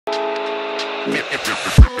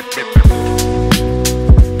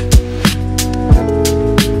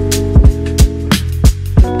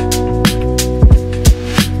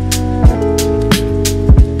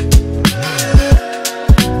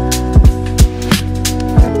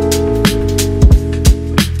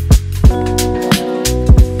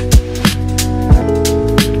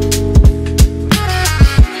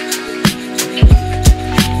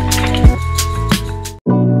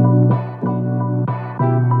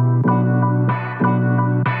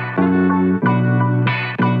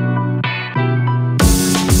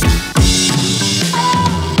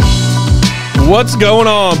What's going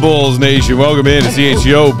on, Bulls Nation? Welcome in to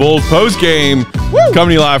CHGO Bulls Postgame. Coming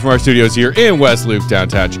to you live from our studios here in West Loop,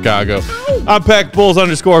 downtown Chicago. I'm Peck,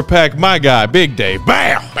 Bulls_Peck, my guy, Big Dave,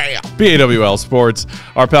 bam, BAWL Sports.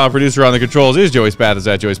 Our pal producer on the controls is Joey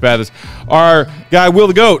Spathis at Joey Spathis. Our guy, Will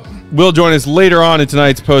the Goat, will join us later on in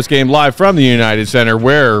tonight's postgame live from the United Center,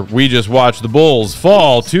 where we just watched the Bulls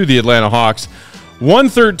fall to the Atlanta Hawks.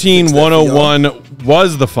 113-101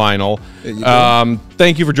 was the final.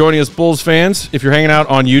 Thank you for joining us, Bulls fans. If you're hanging out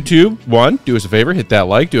on YouTube, one, do us a favor, hit that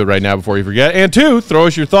like, do it right now before you forget. And two, throw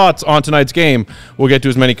us your thoughts on tonight's game. We'll get to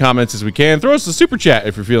as many comments as we can. Throw us a super chat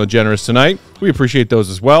if you're feeling generous tonight. We appreciate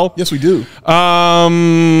those as well. Yes, we do.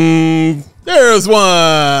 There's one.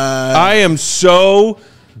 I am so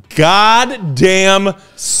goddamn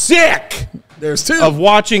sick. There's two. Of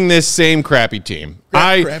watching this same crappy team.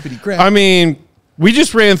 Crappy. I mean, we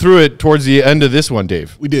just ran through it towards the end of this one,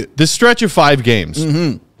 Dave. We did. This stretch of 5 games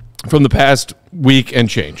from the past week and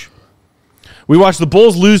change. We watched the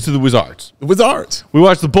Bulls lose to the Wizards. The Wizards. We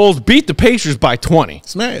watched the Bulls beat the Pacers by 20.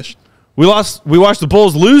 Smashed. We watched the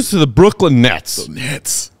Bulls lose to the Brooklyn Nets. The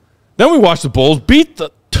Nets. Then we watched the Bulls beat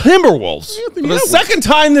the Timberwolves for the second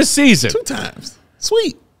time this season. 2 times.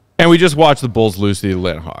 Sweet. And we just watched the Bulls lose to the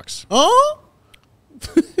Atlanta Hawks. Oh.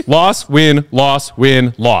 Loss, win, loss,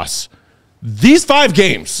 win, loss. These 5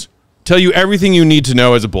 games tell you everything you need to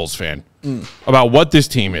know as a Bulls fan about what this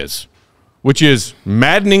team is, which is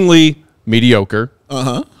maddeningly mediocre,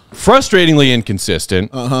 frustratingly inconsistent,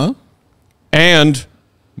 and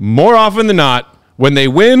more often than not, when they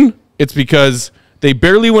win, it's because they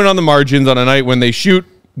barely win on the margins on a night when they shoot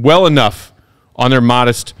well enough on their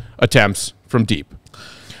modest attempts from deep.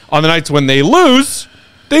 On the nights when they lose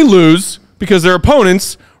because their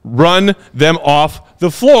opponents run them off the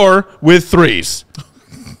floor with threes.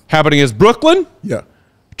 Happening against Brooklyn? Yeah.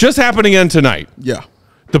 Just happening again tonight. Yeah.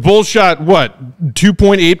 The Bulls shot, what,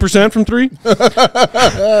 2.8% from 3?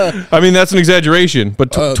 I mean, that's an exaggeration, but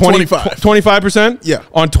 25%? Yeah.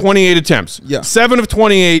 On 28 attempts. Yeah. 7 of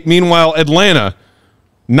 28. Meanwhile, Atlanta,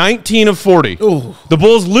 19 of 40. Ooh. The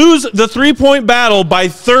Bulls lose the three-point battle by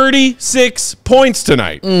 36 points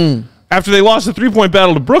tonight. After they lost the three-point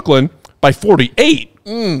battle to Brooklyn by 48.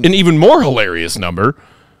 An even more hilarious number.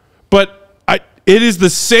 But it is the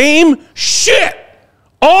same shit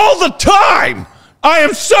all the time. I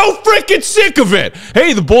am so freaking sick of it.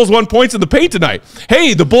 Hey, the Bulls won points in the paint tonight.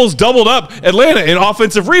 Hey, the Bulls doubled up Atlanta in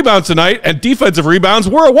offensive rebounds tonight, and defensive rebounds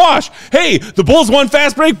were a wash. Hey, the Bulls won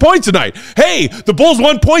fast break points tonight. Hey, the Bulls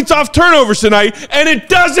won points off turnovers tonight, and it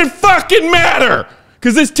doesn't fucking matter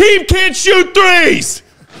because this team can't shoot threes.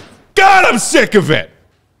 God, I'm sick of it.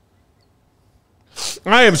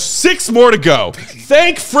 I am 6 more to go.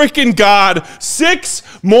 Thank freaking God. 6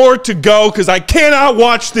 more to go because I cannot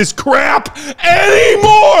watch this crap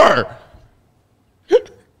anymore.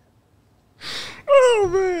 Oh,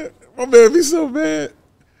 man. My man be so bad.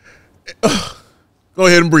 Go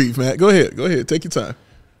ahead and breathe, Matt. Go ahead. Take your time.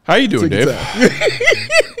 How you doing, Dave?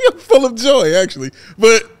 I'm full of joy, actually.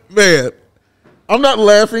 But, man, I'm not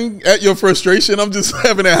laughing at your frustration. I'm just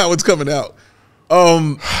laughing at how it's coming out.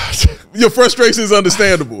 Your frustration is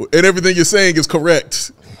understandable, and everything you're saying is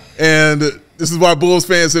correct. And this is why Bulls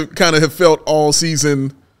fans have felt all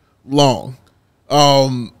season long.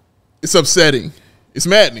 It's upsetting. It's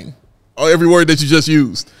maddening. Every word that you just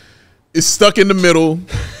used. It's stuck in the middle.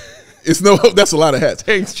 That's a lot of hats.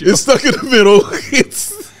 Thanks, Joe. It's stuck in the middle.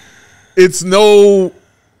 It's no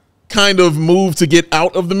kind of move to get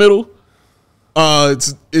out of the middle.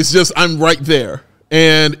 It's just I'm right there.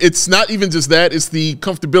 And it's not even just that. It's the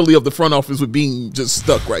comfortability of the front office with being just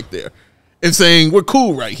stuck right there and saying, we're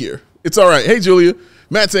cool right here. It's all right. Hey, Julia,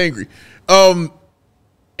 Matt's angry. And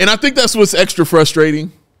I think that's what's extra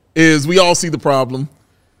frustrating is we all see the problem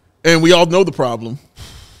and we all know the problem,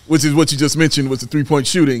 which is what you just mentioned was the three-point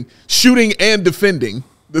shooting. Shooting and defending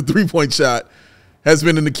the three-point shot has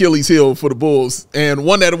been an Achilles heel for the Bulls, and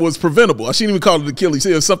one that was preventable. I shouldn't even call it Achilles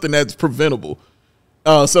heel. It's something that's preventable.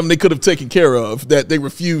 Something they could have taken care of that they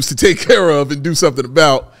refused to take care of and do something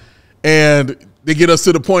about. And they get us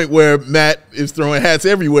to the point where Matt is throwing hats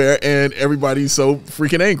everywhere and everybody's so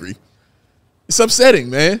freaking angry. It's upsetting,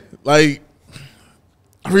 man. Like,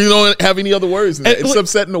 I really don't have any other words than that. It's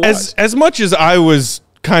upsetting to watch. As much as I was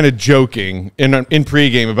kind of joking in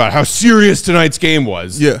pregame about how serious tonight's game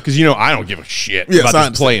was. Yeah. Because, I don't give a shit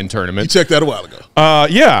about this play-in tournament. You checked that a while ago.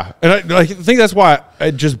 Yeah. And I think that's why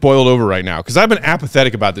it just boiled over right now. Because I've been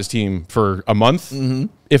apathetic about this team for a month,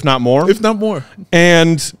 if not more. If not more.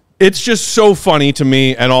 And it's just so funny to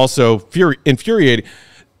me and also infuriating.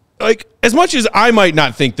 Like, as much as I might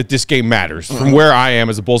not think that this game matters from where I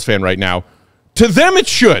am as a Bulls fan right now, to them it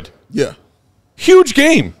should. Yeah. Huge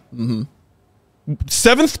game.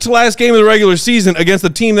 7th to last game of the regular season against a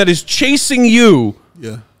team that is chasing you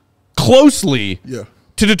closely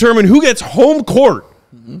to determine who gets home court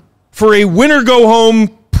for a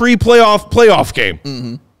winner-go-home pre-playoff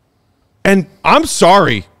game. And I'm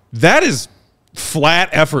sorry, that is flat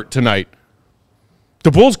effort tonight. The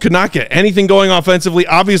Bulls could not get anything going offensively.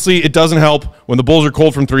 Obviously, it doesn't help when the Bulls are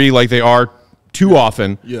cold from three like they are too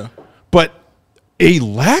often. Yeah. But a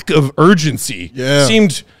lack of urgency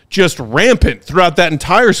seemed just rampant throughout that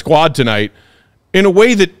entire squad tonight in a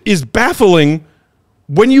way that is baffling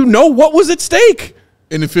when you know what was at stake.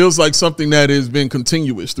 And it feels like something that has been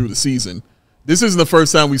continuous through the season. This isn't the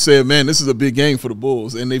first time we said, man, this is a big game for the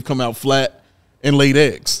Bulls, and they've come out flat and laid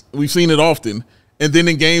eggs. We've seen it often. And then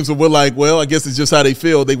in games where we're like, well, I guess it's just how they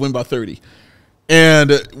feel, they win by 30.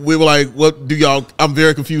 And we were like, what do y'all – I'm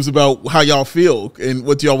very confused about how y'all feel and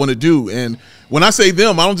what y'all want to do. And when I say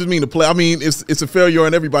them, I don't just mean the play. I mean it's a failure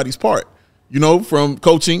on everybody's part, from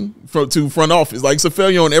coaching to front office. Like, it's a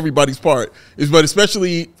failure on everybody's part, but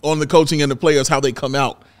especially on the coaching and the players, how they come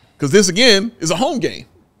out. Because this, again, is a home game.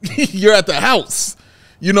 You're at the house.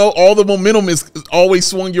 All the momentum is always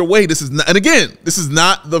swung your way. This is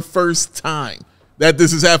not the first time that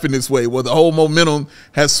this has happened this way, where the whole momentum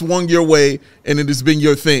has swung your way and it has been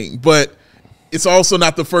your thing. But it's also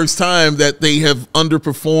not the first time that they have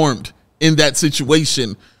underperformed in that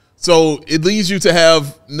situation. So it leads you to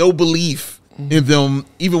have no belief in them,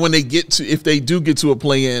 even when if they do get to a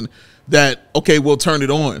play-in, that, okay, we'll turn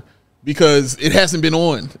it on, because it hasn't been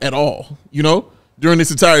on at all, during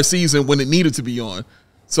this entire season when it needed to be on.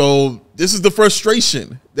 So this is the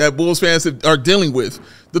frustration that Bulls fans are dealing with.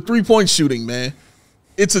 The three-point shooting, man.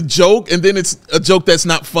 It's a joke, and then it's a joke that's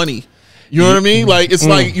not funny. You know what I mean? Like, it's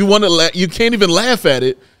like you want to you can't even laugh at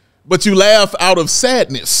it, but you laugh out of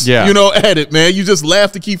sadness, at it, man. You just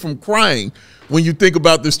laugh to keep from crying when you think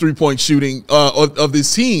about this three-point shooting of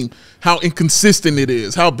this team, how inconsistent it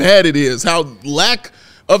is, how bad it is, how lack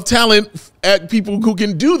of talent at people who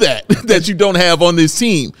can do that you don't have on this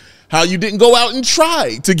team. How you didn't go out and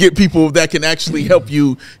try to get people that can actually help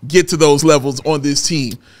you get to those levels on this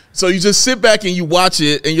team. So you just sit back and you watch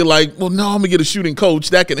it and you're like, well, no, I'm going to get a shooting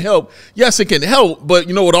coach. That can help. Yes, it can help. But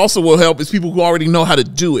what also will help is people who already know how to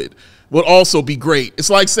do it will also be great. It's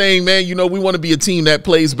like saying, man, we want to be a team that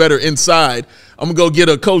plays better inside. I'm going to go get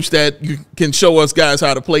a coach that can show us guys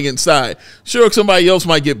how to play inside. Sure, somebody else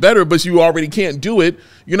might get better, but you already can't do it.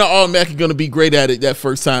 You're not automatically going to be great at it that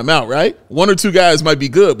first time out, right? One or two guys might be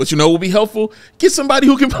good, but what will be helpful? Get somebody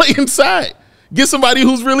who can play inside. Get somebody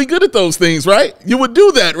who's really good at those things, right? You would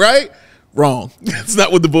do that, right? Wrong. That's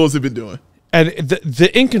not what the Bulls have been doing. And the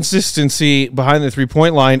inconsistency behind the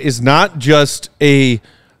three-point line is not just a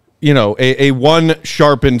one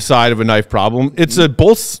sharpened side of a knife problem. It's a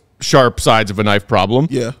both sharp sides of a knife problem.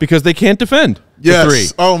 Yeah. Because they can't defend. Yes. Three.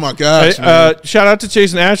 Oh my gosh. Shout out to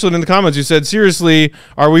Chase and Ashland in the comments who said, seriously,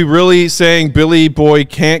 are we really saying Billy Boy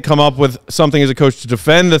can't come up with something as a coach to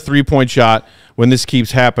defend the three-point shot when this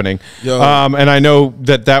keeps happening? And I know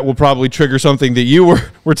that will probably trigger something that you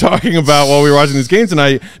were talking about while we were watching this game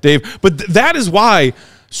tonight, Dave. But that is why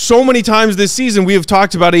so many times this season we have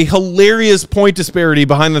talked about a hilarious point disparity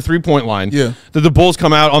behind the three-point line that the Bulls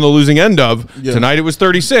come out on the losing end of. Tonight it was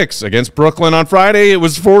 36. Against Brooklyn on Friday it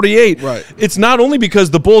was 48. Right. It's not only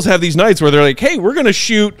because the Bulls have these nights where they're like, hey, we're going to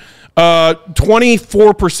shoot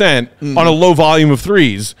 24% on a low volume of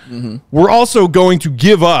threes. We're also going to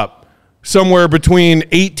give up somewhere between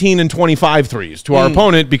 18 and 25 threes to our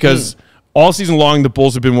opponent because all season long the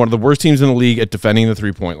Bulls have been one of the worst teams in the league at defending the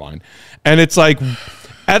three-point line. And it's like,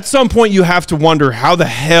 at some point you have to wonder how the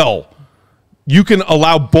hell you can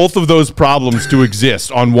allow both of those problems to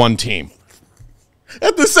exist on one team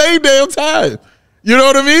at the same damn time. You know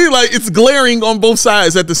what I mean? Like, it's glaring on both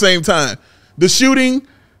sides at the same time. The shooting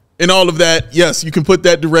and all of that, yes, you can put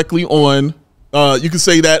that directly on. You can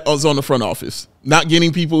say that was on the front office. Not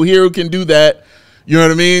getting people here who can do that. You know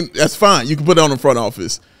what I mean? That's fine. You can put it on the front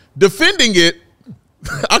office. Defending it,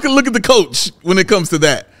 I can look at the coach when it comes to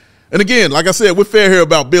that. And again, like I said, we're fair here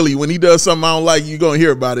about Billy. When he does something I don't like, you're going to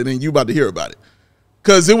hear about it, and you about to hear about it.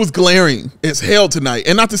 Because it was glaring as hell tonight.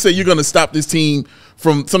 And not to say you're going to stop this team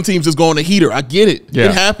from some teams just going to heater. I get it. Yeah.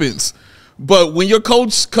 It happens. But when your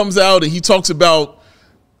coach comes out and he talks about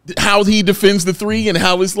how he defends the three and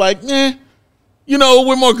how it's like,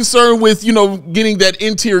 we're more concerned with, getting that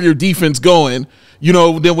interior defense going,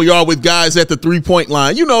 than we are with guys at the three-point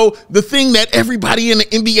line. The thing that everybody in the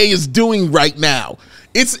NBA is doing right now.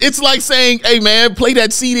 It's like saying, hey, man, play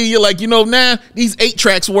that CD. You're like, these 8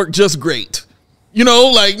 tracks work just great.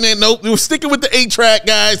 Nope, we're sticking with the 8-track,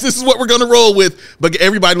 guys. This is what we're going to roll with. But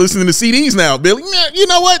everybody listening to CDs now, Billy, you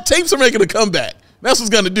know what? Tapes are making a comeback. That's what's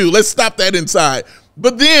going to do. Let's stop that inside.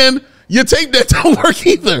 But then your tape that don't work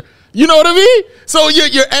either. You know what I mean? So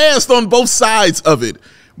you're asked on both sides of it.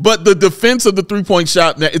 But the defense of the three-point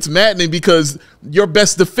shot, it's maddening because your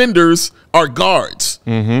best defenders are guards.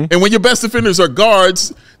 Mm-hmm. And when your best defenders are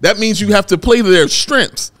guards, that means you have to play to their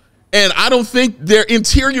strengths. And I don't think their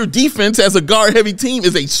interior defense as a guard-heavy team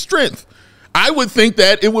is a strength. I would think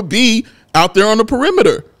that it would be out there on the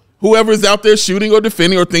perimeter. Whoever is out there shooting or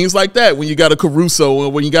defending or things like that. When you got a Caruso or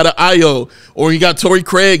when you got an Io or you got Torrey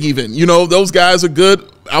Craig even. Those guys are good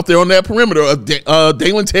out there on that perimeter.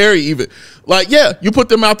 Dalen Terry even. You put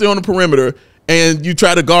them out there on the perimeter and you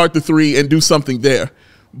try to guard the three and do something there.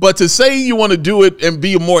 But to say you want to do it and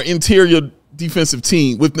be a more interior defensive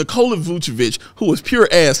team with Nikola Vucevic, who was pure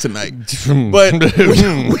ass tonight. But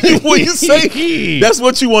when you say that's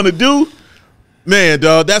what you want to do, man,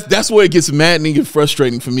 dog, that's where it gets maddening and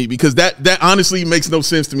frustrating for me because that honestly makes no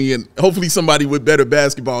sense to me. And hopefully somebody with better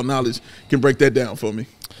basketball knowledge can break that down for me.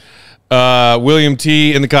 William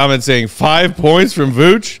T in the comments saying 5 points from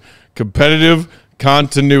Vooch, competitive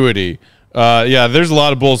continuity. There's a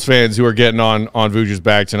lot of Bulls fans who are getting on Vooch's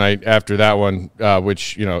back tonight after that one,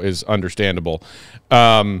 which, is understandable.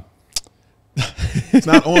 It's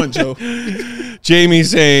not on, Joe. Jamie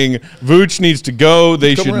saying Vooch needs to go.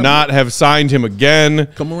 They should not have signed him again.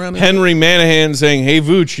 Come around. Henry Manahan saying, hey,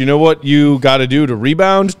 Vooch, you know what you got to do to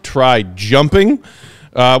rebound? Try jumping.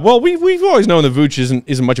 We've always known that Vooch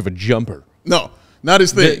isn't much of a jumper. No, not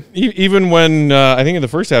his thing. Even when I think in the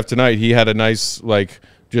first half tonight, he had a nice,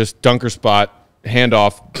 just dunker spot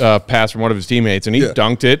handoff pass from one of his teammates, and he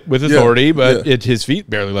dunked it with authority, but his feet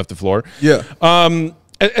barely left the floor. Yeah.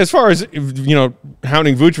 As far as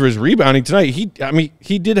hounding Vooch for his rebounding tonight,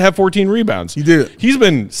 he did have 14 rebounds. He did. He's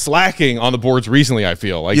been slacking on the boards recently. I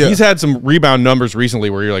feel like he's had some rebound numbers recently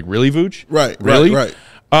where you're like, really, Vooch? Right. Really? Right.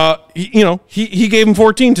 He gave him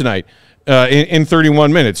 14 tonight in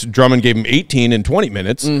 31 minutes. Drummond gave him 18 in 20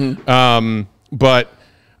 minutes. Mm-hmm. But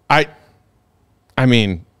I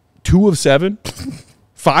mean, 2 of 7,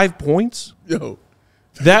 5 points. Yo,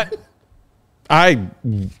 yuck.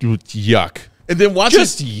 And then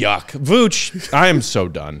yuck. Vooch, I am so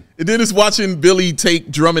done. And then it's watching Billy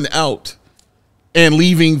take Drummond out and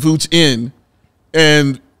leaving Vooch in,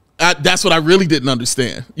 and that's what I really didn't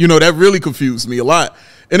understand. That really confused me a lot.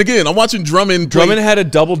 And again, I'm watching Drummond. Drummond had a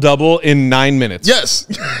double-double in 9 minutes. Yes,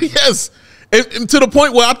 yes. And to the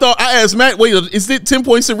point where I asked Matt, wait, is it 10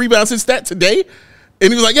 points and rebounds since that today? And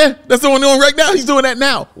he was like, yeah, that's the one doing right now. He's doing that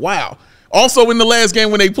now. Wow. Also, in the last game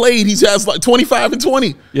when they played, he has 25 and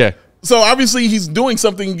 20. Yeah. So, obviously, he's doing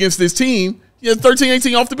something against this team. He has 13,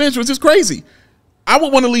 18 off the bench, which is crazy. I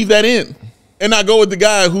would want to leave that in and not go with the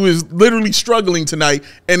guy who is literally struggling tonight.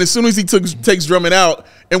 And as soon as he takes Drummond out,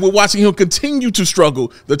 and we're watching him continue to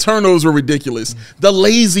struggle, the turnovers are ridiculous. The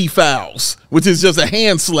lazy fouls, which is just a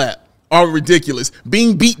hand slap, are ridiculous.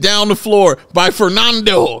 Being beat down the floor by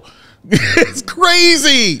Fernando. It's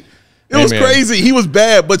crazy. It was crazy. He was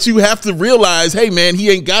bad, but you have to realize, hey, man, he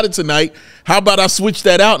ain't got it tonight. How about I switch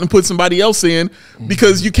that out and put somebody else in?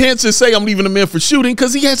 Because you can't just say I'm leaving him in for shooting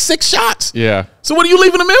because he had 6 shots. Yeah. So what are you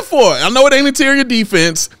leaving him in for? I know it ain't interior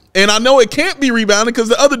defense, and I know it can't be rebounded because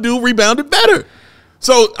the other dude rebounded better.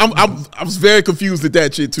 So I was very confused at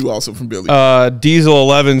that shit too, also from Billy.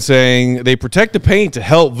 Diesel11 saying they protect the paint to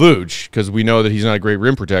help Vooch because we know that he's not a great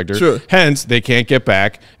rim protector. Sure. Hence, they can't get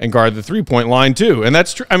back and guard the 3-point line too, and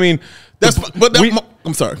that's true. I mean,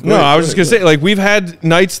 I'm sorry. No, I was just gonna say, we've had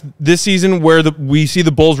nights this season where we see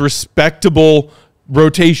the Bulls' respectable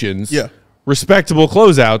rotations. Yeah. Respectable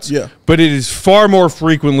closeouts. Yeah. But it is far more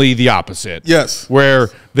frequently the opposite. Yes. Where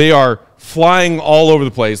they are flying all over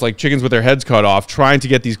the place like chickens with their heads cut off, trying to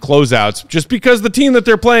get these closeouts just because the team that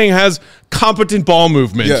they're playing has competent ball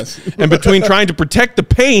movement. Yes. And between trying to protect the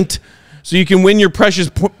paint so you can win your precious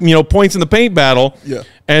points in the paint battle, yeah,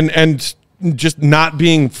 and just not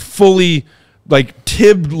being fully like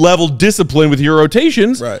Tibb level discipline with your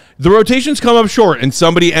rotations, the rotations come up short and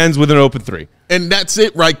somebody ends with an open three. And that's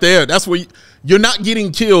it right there. That's where you're not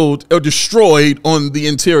getting killed or destroyed on the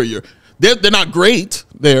interior. They're not great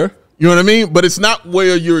there. You know what I mean? But it's not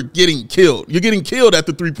where you're getting killed. You're getting killed at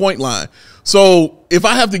the 3-point line. So if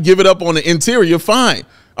I have to give it up on the interior, fine.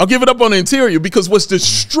 I'll give it up on the interior because what's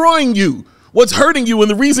destroying you, what's hurting you, and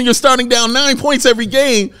the reason you're starting down 9 points every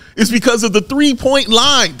game is because of the 3-point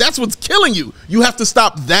line. That's what's killing you. You have to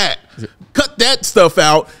stop that. Cut that stuff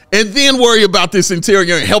out and then worry about this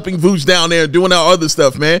interior and helping Vooch down there and doing our other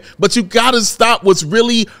stuff, man. But you got to stop what's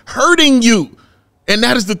really hurting you. And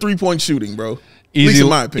that is the 3-point shooting, bro. At least in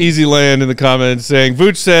my opinion. Easy Land in the comments saying,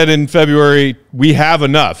 Vooch said in February, we have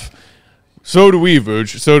enough. So do we,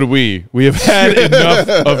 Vooch. So do we. We have had enough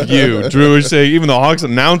of you. Drew is saying even the Hawks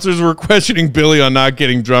announcers were questioning Billy on not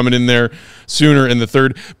getting Drummond in there sooner in the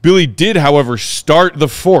third. Billy did, however, start the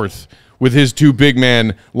fourth with his 2 big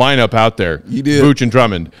man lineup out there. He did. Vooch and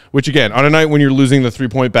Drummond. Which, again, on a night when you're losing the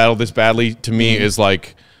 3-point battle this badly, to me is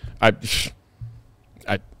like, it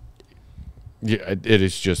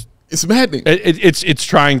is just. It's maddening. It's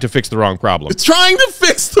trying to fix the wrong problem. It's trying to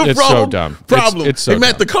fix the it's wrong so dumb. problem. It's so hey,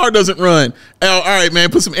 Matt, dumb. the car doesn't run. All right, man,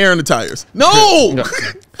 put some air in the tires. No!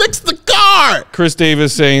 Fix the car! Chris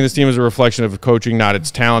Davis saying this team is a reflection of coaching, not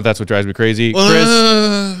its talent. That's what drives me crazy.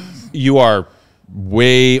 Chris, you are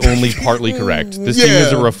way only partly correct. This team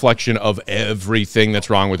is a reflection of everything that's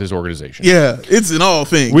wrong with his organization. Yeah, it's an all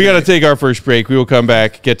thing. We got to take our first break. We will come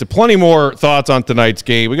back, get to plenty more thoughts on tonight's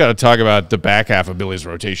game. We got to talk about the back half of Billy's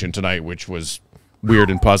rotation tonight, which was weird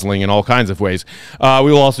and puzzling in all kinds of ways. We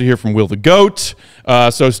will also hear from Will the GOAT,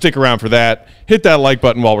 so stick around for that. Hit that like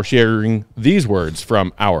button while we're sharing these words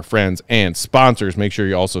from our friends and sponsors. Make sure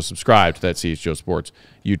you also subscribe to that CHGO Sports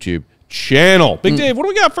YouTube channel. Big Dave, what do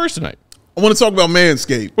we got first tonight? I want to talk about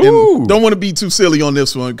Manscaped. And don't want to be too silly on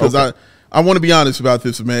this one because I want to be honest about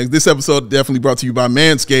this, man. This episode definitely brought to you by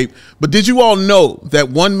Manscaped. But did you all know that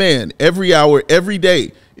one man every hour, every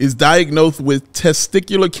day is diagnosed with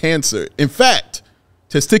testicular cancer? In fact,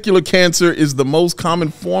 testicular cancer is the most common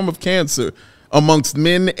form of cancer amongst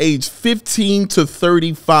men aged 15 to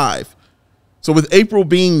 35. So with April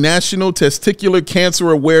being National Testicular Cancer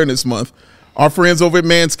Awareness Month, our friends over at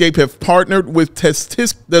Manscaped have partnered with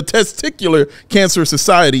the Testicular Cancer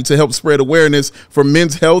Society to help spread awareness for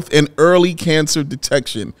men's health and early cancer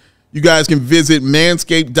detection. You guys can visit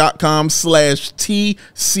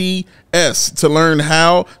manscaped.com/TCS to learn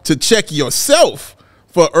how to check yourself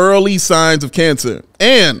for early signs of cancer.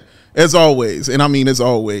 And as always, and I mean as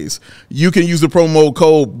always, you can use the promo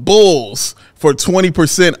code BULLS for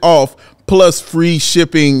 20% off plus free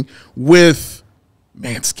shipping with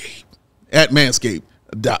Manscaped at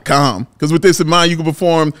manscaped.com. Because with this in mind, you can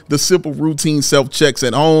perform the simple routine self-checks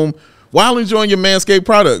at home while enjoying your Manscaped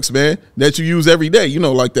products, man, that you use every day. You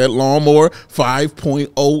know, like that Lawnmower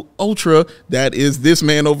 5.0 Ultra that is this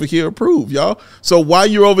man over here approved, y'all. So while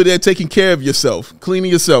you're over there taking care of yourself,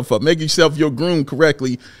 cleaning yourself up, making yourself your groomed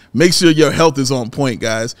correctly, make sure your health is on point,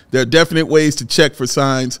 guys. There are definite ways to check for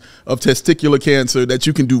signs of testicular cancer that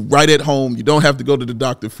you can do right at home. You don't have to go to the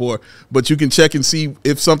doctor for, but you can check and see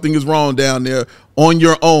if something is wrong down there on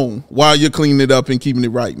your own while you're cleaning it up and keeping it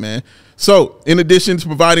right, man. So, in addition to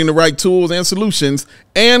providing the right tools and solutions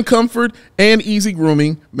and comfort and easy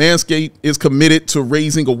grooming, Manscaped is committed to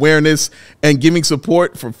raising awareness and giving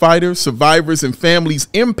support for fighters, survivors, and families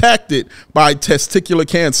impacted by testicular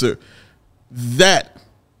cancer. That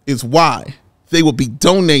is why they will be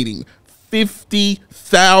donating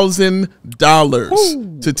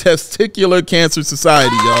 $50,000 to Testicular Cancer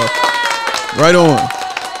Society, y'all. Right on.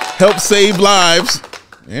 Help save lives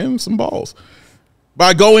and some balls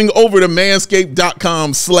by going over to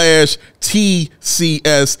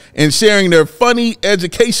manscaped.com/TCS and sharing their funny,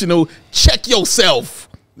 educational, check yourself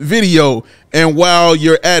video. And while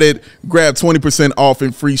you're at it, grab 20% off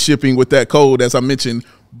and free shipping with that code, as I mentioned,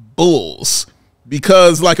 BULLS.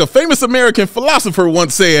 Because like a famous American philosopher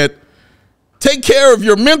once said, take care of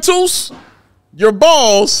your mentals, your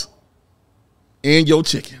balls, and your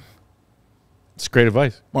chicken. It's great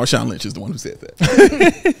advice. Marshawn Lynch is the one who said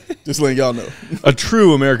that. Just letting y'all know. A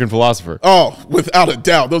true American philosopher. Oh, without a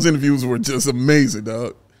doubt. Those interviews were just amazing,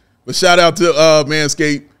 dog. But shout out to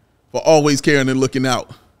Manscaped for always caring and looking out.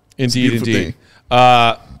 Indeed, indeed.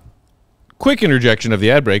 Quick interjection of the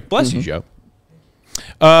ad break. Bless you, Joe.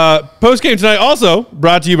 Post-game tonight also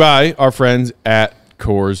brought to you by our friends at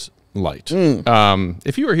Coors Light.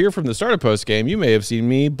 If you were here from the start of post-game, you may have seen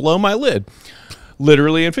me blow my lid,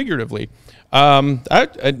 literally and figuratively.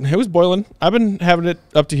 It was boiling. I've been having it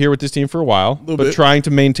up to here with this team for a while, but trying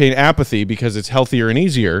to maintain apathy because it's healthier and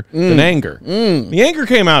easier than anger. The anger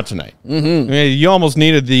came out tonight. You almost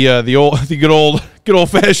needed the good old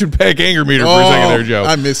fashioned pack anger meter for a second there, Joe.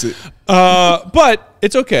 I miss it. But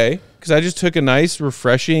it's okay because I just took a nice,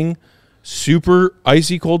 refreshing, super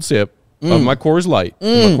icy cold sip of my Coors Light,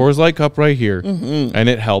 my Coors Light cup right here, and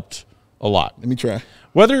it helped a lot. Let me try.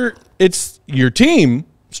 Whether it's your team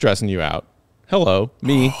stressing you out, hello,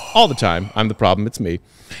 me, all the time, I'm the problem, it's me,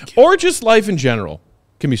 or just life in general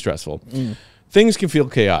can be stressful. Things can feel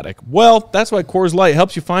chaotic. Well, that's why Coors Light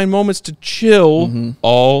helps you find moments to chill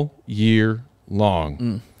all year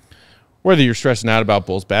long. Whether you're stressing out about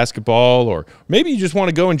Bulls basketball or maybe you just want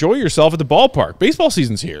to go enjoy yourself at the ballpark. Baseball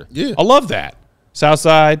season's here. Yeah. I love that. South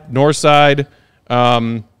side, north side,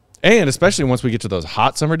 and especially once we get to those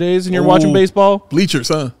hot summer days and you're watching baseball. Bleachers,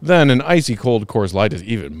 huh? Then an icy cold Coors Light is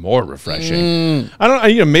even more refreshing. I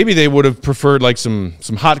don't maybe they would have preferred like some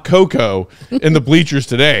hot cocoa in the bleachers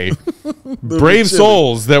today. Brave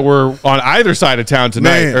souls that were on either side of town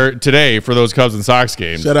tonight or today for those Cubs and Sox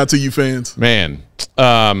games. Shout out to you fans. Man.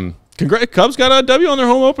 Cubs got a W on their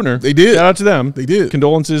home opener. They did. Shout out to them. They did.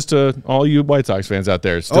 Condolences to all you White Sox fans out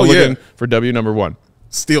there. Still looking for W number 1.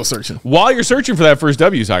 Still searching. While you're searching for that first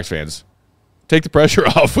W, Sox fans, take the pressure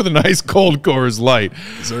off with a nice cold Coors Light.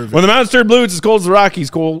 When the mountains turn blue, it's as cold as the Rockies.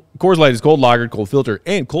 Coors Light is cold lagered, cold filtered,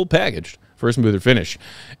 and cold packaged for a smoother finish.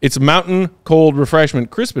 It's mountain cold refreshment,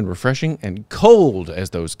 crisp and refreshing, and cold as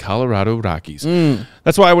those Colorado Rockies.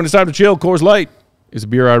 That's why when it's time to chill, Coors Light is a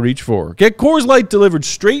beer I reach for. Get Coors Light delivered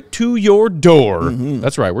straight to your door.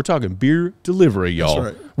 That's right. We're talking beer delivery, y'all.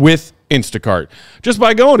 That's right. With Instacart. Just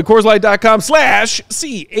by going to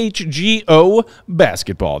CoorsLight.com/CHGO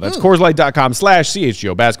Basketball. That's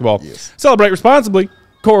CoorsLight.com/CHGO Basketball. Yes. Celebrate responsibly.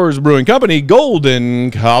 Coors Brewing Company,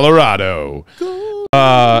 Golden, Colorado.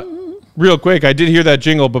 Real quick, I did hear that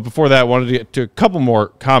jingle, but before that, I wanted to get to a couple more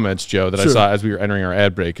comments, Joe, that I saw as we were entering our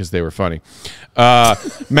ad break because they were funny.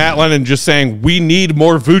 Matt Lennon just saying, we need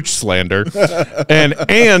more Vooch slander.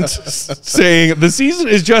 and saying, the season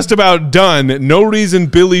is just about done. No reason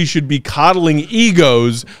Billy should be coddling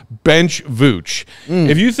egos. Bench Vooch.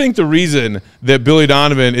 If you think the reason that Billy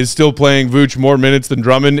Donovan is still playing Vooch more minutes than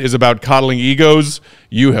Drummond is about coddling egos,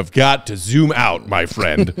 you have got to zoom out, my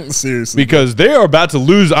friend. Seriously. Because they are about to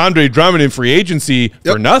lose Andre Drummond in free agency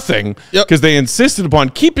for nothing because they insisted upon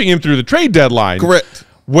keeping him through the trade deadline. Correct.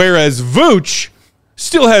 Whereas Vooch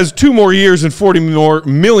still has 2 more years and $40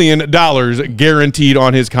 million guaranteed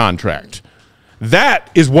on his contract.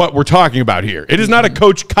 That is what we're talking about here. It is not a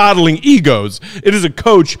coach coddling egos. It is a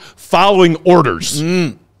coach following orders.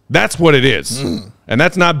 That's what it is. And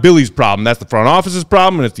that's not Billy's problem. That's the front office's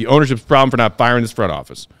problem, and it's the ownership's problem for not firing this front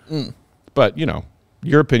office. But,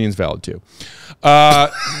 your opinion's valid too.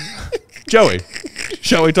 Joey,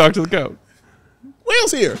 shall we talk to the GOAT?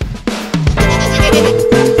 Whale's here.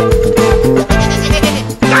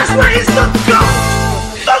 That's where he's the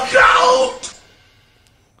GOAT! The GOAT!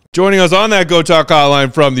 Joining us on that Go Talk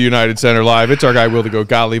hotline from the United Center Live, it's our guy, Will the Goat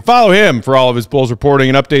Gottlieb. Follow him for all of his Bulls reporting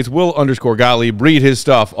and updates. Will_Gottlieb. Read his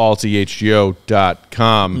stuff, allchgo.com.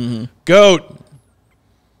 Goat,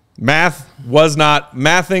 math was not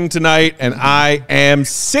mathing tonight, and I am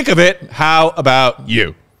sick of it. How about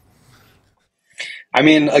you? I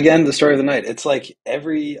mean, again, the story of the night. It's like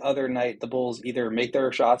every other night, the Bulls either make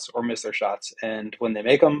their shots or miss their shots. And when they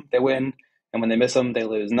make them, they win. And when they miss them, they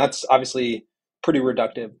lose. And that's obviously pretty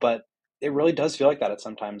reductive, but it really does feel like that at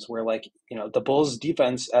sometimes where the Bulls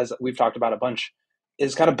defense, as we've talked about a bunch,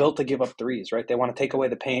 is kind of built to give up threes, right? They want to take away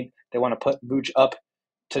the paint. They want to put Vooch up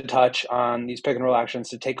to touch on these pick and roll actions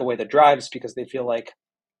to take away the drives because they feel like,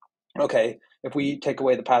 okay, if we take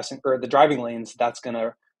away the passing or the driving lanes, that's going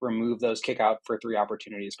to remove those kick out for 3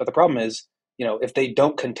 opportunities. But the problem is, if they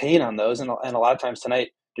don't contain on those, and a lot of times tonight,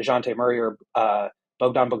 Dejounte Murray or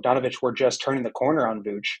Bogdanovic were just turning the corner on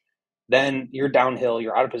Vooch, then you're downhill,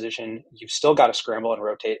 you're out of position, you've still got to scramble and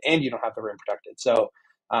rotate, and you don't have the rim protected. So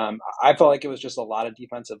I felt like it was just a lot of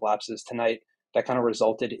defensive lapses tonight that kind of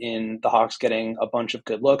resulted in the Hawks getting a bunch of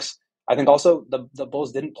good looks. I think also the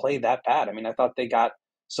Bulls didn't play that bad. I mean, I thought they got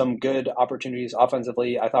some good opportunities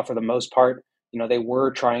offensively. I thought for the most part, they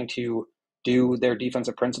were trying to do their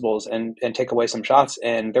defensive principles and take away some shots.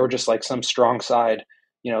 And there were just like some strong side,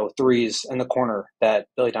 threes in the corner that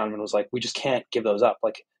Billy Donovan was like, we just can't give those up.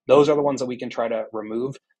 Like, those are the ones that we can try to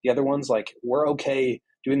remove. The other ones, like, we're okay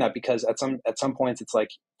doing that because at some points it's like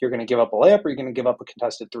you're going to give up a layup or you're going to give up a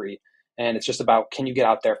contested 3. And it's just about, can you get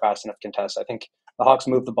out there fast enough to contest? I think the Hawks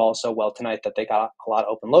moved the ball so well tonight that they got a lot of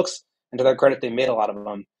open looks. And to their credit, they made a lot of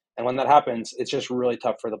them. And when that happens, it's just really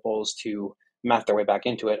tough for the Bulls to math their way back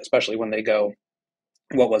into it, especially when they go,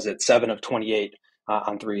 7 of 28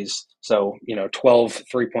 on threes. So, 12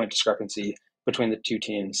 3-point discrepancy between the two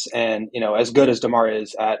teams. And, as good as DeMar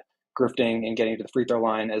is at grifting and getting to the free throw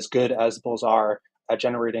line, as good as the Bulls are at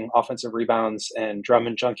generating offensive rebounds and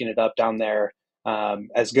Drummond chunking it up down there,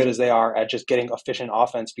 as good as they are at just getting efficient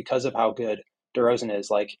offense because of how good DeRozan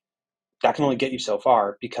is, like, that can only get you so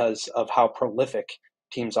far because of how prolific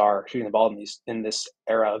teams are shooting the ball in this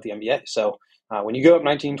era of the NBA. So when you go up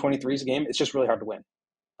 19-23s a game, it's just really hard to win.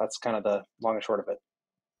 That's kind of the long and short of it.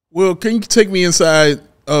 Well, can you take me inside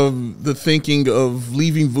of the thinking of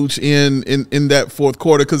leaving Vooch in that fourth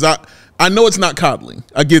quarter? Because I know it's not coddling.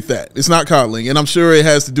 I get that. It's not coddling. And I'm sure it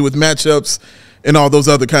has to do with matchups and all those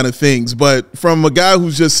other kind of things. But from a guy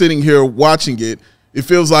who's just sitting here watching it, it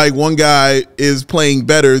feels like one guy is playing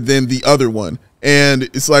better than the other one. And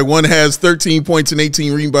it's like one has 13 points and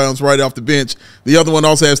 18 rebounds right off the bench. The other one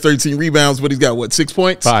also has 13 rebounds, but he's got, 6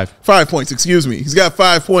 points? 5 points, excuse me. He's got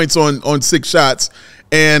 5 points on 6 shots.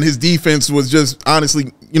 And his defense was just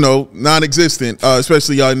honestly, non-existent,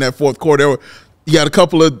 especially in that fourth quarter. He had a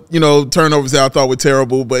couple of, turnovers that I thought were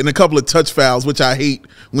terrible, but in a couple of touch fouls, which I hate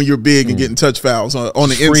when you're big and getting touch fouls on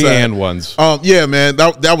the inside. Free and ones. Yeah, man,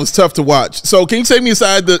 that was tough to watch. So can you take me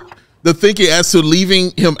inside the thinking as to leaving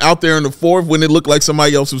him out there in the fourth when it looked like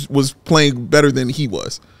somebody else was playing better than he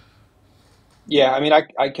was? Yeah, I mean,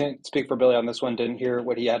 I can't speak for Billy on this one. Didn't hear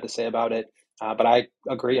what he had to say about it, but I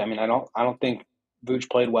agree. I mean, I don't think Vooch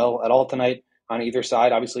played well at all tonight on either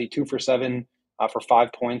side. Obviously, 2 for 7 for 5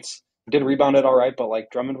 points. Did rebound it all right, but like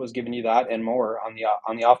Drummond was giving you that and more on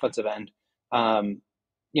the offensive end.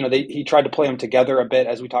 He tried to play them together a bit,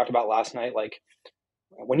 as we talked about last night. Like,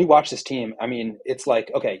 when you watch this team, I mean, it's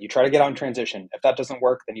like, okay, you try to get out in transition. If that doesn't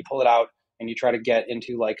work, then you pull it out and you try to get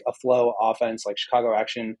into like a flow offense, like Chicago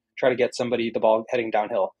action, try to get somebody the ball heading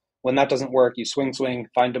downhill. When that doesn't work, you swing,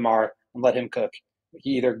 find DeMar and let him cook.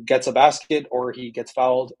 He either gets a basket or he gets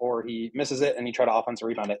fouled or he misses it and you try to offensive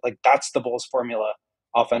rebound it. Like, that's the Bulls formula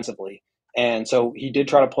offensively. And so he did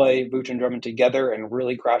try to play Vooch and Drummond together and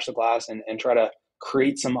really crash the glass and try to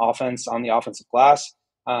create some offense on the offensive glass.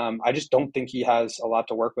 I just don't think he has a lot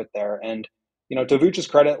to work with there. And, to Vooch's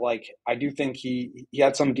credit, like, I do think he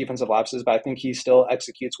had some defensive lapses, but I think he still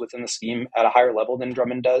executes within the scheme at a higher level than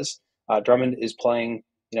Drummond does. Drummond is playing,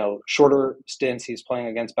 shorter stints. He's playing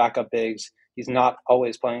against backup bigs. He's not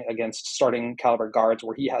always playing against starting caliber guards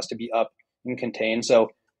where he has to be up and contain. So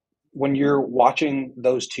when you're watching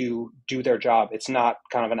those two do their job, it's not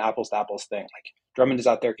kind of an apples to apples thing. Like, Drummond is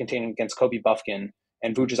out there containing against Kobe Buffkin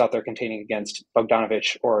and Vooch is out there containing against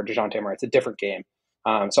Bogdanovich or Dejounte Murray. It's a different game.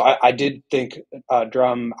 So I did think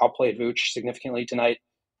Drum outplayed Vooch significantly tonight.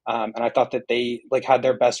 And I thought that they had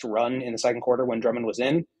their best run in the second quarter when Drummond was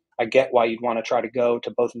in. I get why you'd want to try to go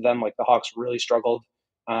to both of them. Like, the Hawks really struggled,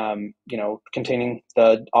 containing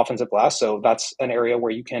the offensive glass. So that's an area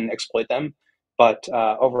where you can exploit them. But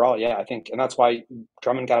overall, yeah, I think, and that's why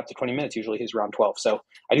Drummond got up to 20 minutes. Usually he's around 12. So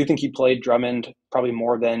I do think he played Drummond probably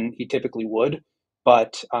more than he typically would.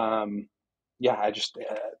 But I just,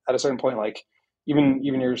 at a certain point, like, even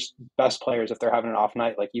your best players, if they're having an off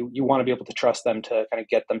night, like, you want to be able to trust them to kind of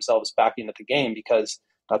get themselves back into the game, because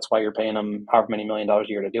that's why you're paying them however many $1 million a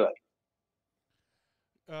year to do it.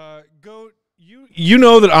 You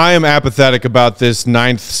know that I am apathetic about this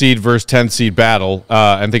 9th seed versus 10th seed battle,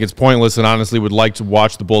 and think it's pointless, and honestly would like to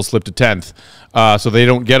watch the Bulls slip to 10th so they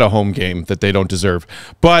don't get a home game that they don't deserve.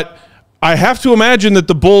 But I have to imagine that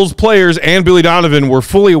the Bulls players and Billy Donovan were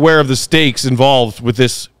fully aware of the stakes involved with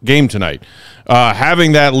this game tonight.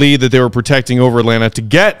 Having that lead that they were protecting over Atlanta to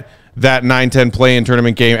get that 9-10 play-in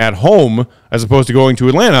tournament game at home as opposed to going to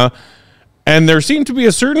Atlanta, and there seemed to be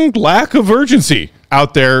a certain lack of urgency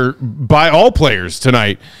out there by all players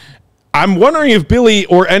tonight. I'm wondering if Billy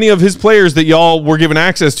or any of his players that y'all were given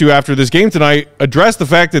access to after this game tonight addressed the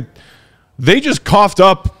fact that they just coughed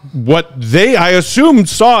up what they, I assumed,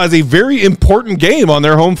 saw as a very important game on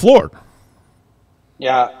their home floor.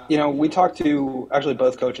 Yeah, we talked to actually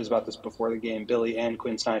both coaches about this before the game, Billy and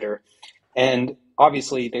Quinn Snyder, and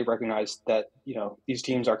obviously they recognized that, these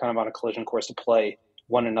teams are kind of on a collision course to play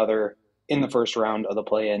one another in the first round of the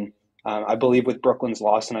play-in. I believe with Brooklyn's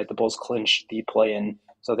loss tonight, the Bulls clinched the play-in,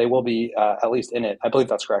 so they will be at least in it. I believe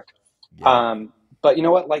that's correct. Yeah. But you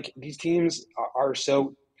know what? Like, these teams are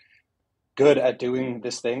so good at doing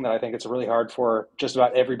this thing that I think it's really hard for just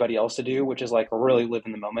about everybody else to do, which is like really live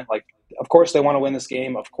in the moment. Like, of course they want to win this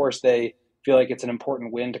game. Of course they feel like it's an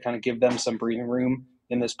important win to kind of give them some breathing room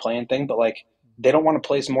in this play-in thing. But like, they don't want to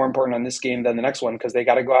place more important on this game than the next one, because they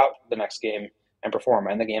got to go out the next game and perform,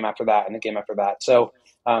 and the game after that, and the game after that. So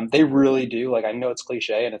They really do. Like, I know it's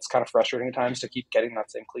cliche and it's kind of frustrating at times to keep getting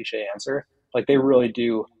that same cliche answer. Like, they really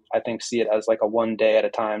do, I think, see it as like a one day at a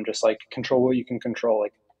time, just like control what you can control,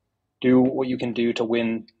 like do what you can do to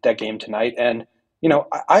win that game tonight. And, you know,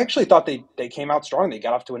 I actually thought they came out strong. They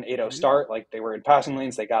got off to an 8-0 start. Like, they were in passing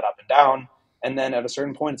lanes. They got up and down. And then at a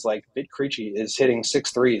certain point, it's like Vit Krejci is hitting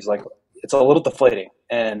 6 threes. Like, it's a little deflating.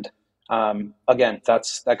 And again,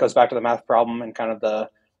 that goes back to the math problem and kind of the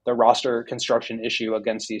roster construction issue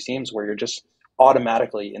against these teams where you're just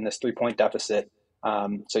automatically in this 3-point deficit.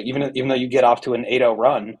 So even though you get off to an 8-0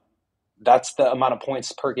 run, that's the amount of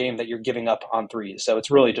points per game that you're giving up on threes. So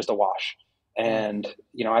it's really just a wash. And,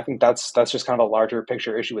 you know, I think that's just kind of a larger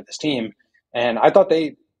picture issue with this team. And I thought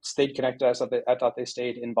they stayed connected. I thought they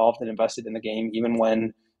stayed involved and invested in the game, even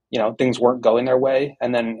when, you know, things weren't going their way.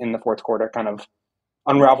 And then in the fourth quarter kind of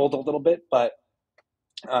unraveled a little bit, but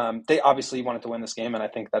they obviously wanted to win this game. And I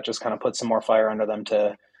think that just kind of put some more fire under them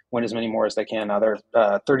to win as many more as they can. Now they're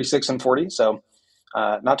 36-40. So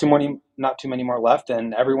not too many more left.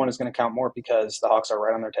 And everyone is going to count more because the Hawks are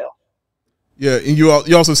right on their tail. Yeah, and you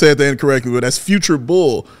also said that incorrectly, but that's future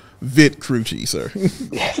Bull Vit Krejci, sir.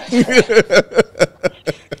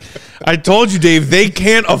 I told you, Dave, they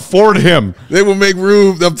can't afford him. They will make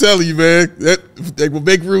room. I'm telling you, man. They will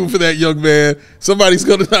make room for that young man. Somebody's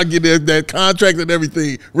going to not get that contract and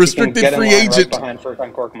everything. Restricted free agent. Right behind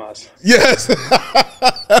Furkan Korkmaz. Yes.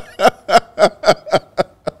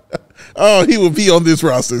 Oh, he will be on this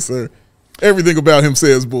roster, sir. Everything about him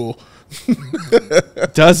says Bull.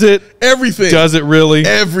 Does it? Everything. Does it really?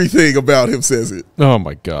 Everything about him says it. Oh,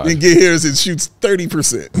 my God. And get here and shoots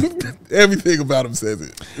 30%. Everything about him says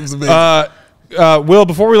it. It was amazing. Will,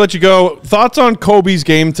 before we let you go, thoughts on Kobe's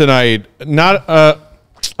game tonight? Not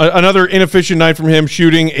another inefficient night from him,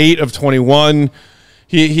 shooting 8 of 21.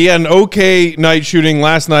 He had an okay night shooting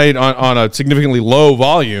last night on a significantly low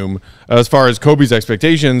volume as far as Kobe's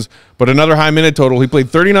expectations, but another high minute total. He played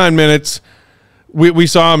 39 minutes. We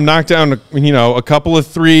saw him knock down, a couple of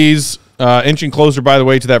threes, inching closer, by the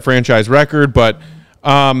way, to that franchise record. But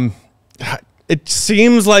it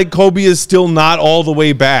seems like Kobe is still not all the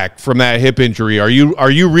way back from that hip injury. Are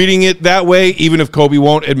you reading it that way, even if Kobe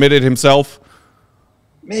won't admit it himself?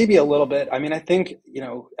 Maybe a little bit. I mean, I think,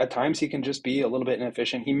 at times he can just be a little bit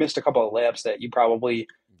inefficient. He missed a couple of layups that you probably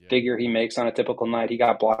figure he makes on a typical night. He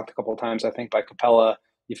got blocked a couple of times, I think, by Capella.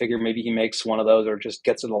 You figure maybe he makes one of those or just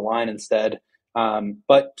gets to the line instead.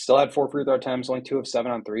 But still had 4 free throw attempts, only 2 of 7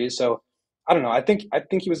 on threes. So I don't know. I think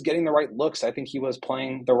he was getting the right looks. I think he was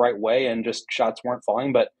playing the right way and just shots weren't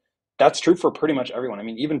falling. But that's true for pretty much everyone. I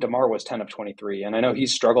mean, even DeMar was 10 of 23. And I know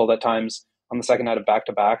he's struggled at times on the second night of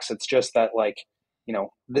back-to-backs. It's just that,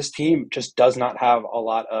 this team just does not have a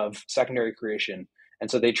lot of secondary creation. And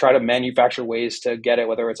so they try to manufacture ways to get it,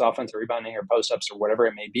 whether it's offensive rebounding or post-ups or whatever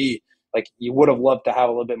it may be. Like, you would have loved to have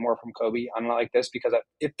a little bit more from Kobe on like this because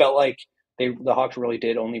it felt like the Hawks really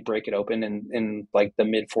did only break it open in like the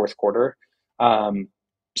mid fourth quarter.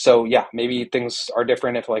 So yeah, maybe things are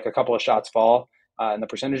different if like a couple of shots fall and the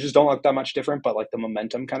percentages don't look that much different, but like the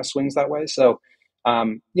momentum kind of swings that way. So, I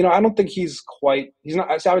don't think he's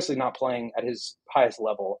obviously not playing at his highest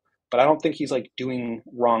level, but I don't think he's like doing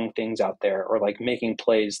wrong things out there or like making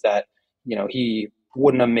plays that, he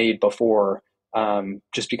wouldn't have made before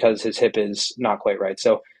just because his hip is not quite right.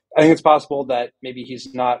 So I think it's possible that maybe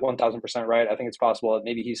he's not 1,000% right. I think it's possible that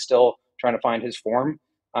maybe he's still trying to find his form.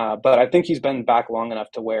 But I think he's been back long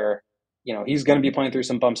enough to where, he's going to be playing through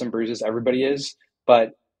some bumps and bruises. Everybody is.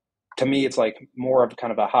 But to me, it's like more of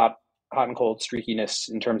kind of a hot and cold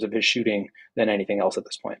streakiness in terms of his shooting than anything else at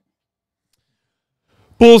this point.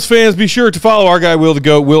 Bulls fans, be sure to follow our guy, Will the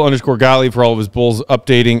Goat, Will_Gottlieb, for all of his Bulls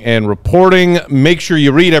updating and reporting. Make sure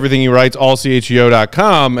you read everything he writes,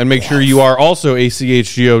 allchgo.com, and make sure you are also a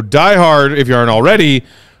CHGO diehard, if you aren't already,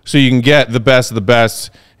 so you can get the best of the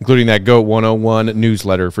best, including that GOAT 101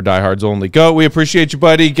 newsletter for diehards only. Goat, we appreciate you,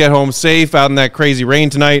 buddy. Get home safe out in that crazy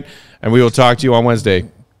rain tonight, and we will talk to you on Wednesday.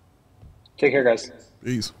 Take care, guys.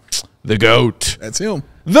 Peace. The GOAT. That's him.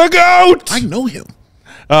 The GOAT! I know him.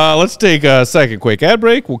 Let's take a second quick ad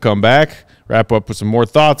break. We'll come back, wrap up with some more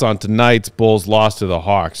thoughts on tonight's Bulls loss to the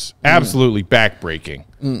Hawks. Absolutely backbreaking.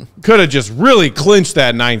 Could have just really clinched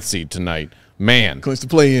that 9th seed tonight. Man. Clinched the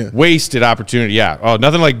play-in. Wasted opportunity. Yeah. Oh,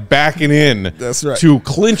 nothing like backing in That's right. to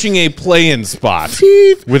clinching a play-in spot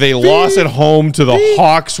Beep, with a loss at home to the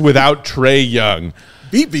Hawks without Trae Young.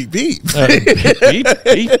 Beep, beep, beep. Beep,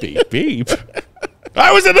 beep, beep, beep.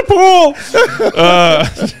 I was in the pool.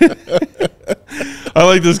 I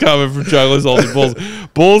like this comment from Chocolate Salty Bulls.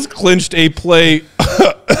 Bulls clinched a play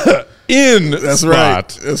in That's spot.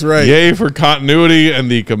 right. That's right. Yay for continuity and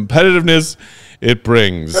the competitiveness it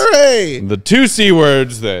brings Hooray! the 2 C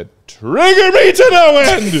words that trigger me to no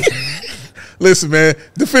end. Listen, man,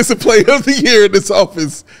 defensive player of the year in this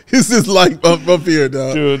office is this light up here,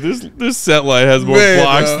 dog. Dude, this set light has more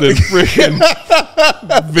blocks than freaking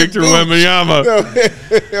Victor Wembanyama.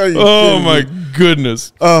 Oh, my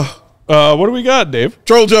goodness. What do we got, Dave?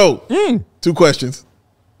 Troll Joe, 2 questions.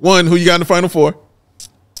 1, who you got in the Final Four?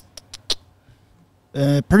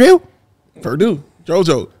 Purdue.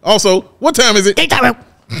 Jojo. Also, what time is it? Game time.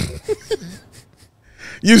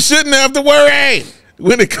 You shouldn't have to worry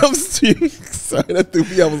when it comes to you. Sorry, that threw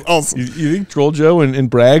me. That was awesome. You think Troll Joe and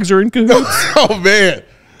Braggs are in cahoots? Oh, man.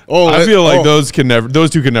 Oh, I feel like those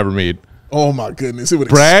two can never meet. Oh, my goodness. It would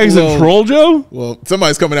Braggs explode. and Troll Joe? Well,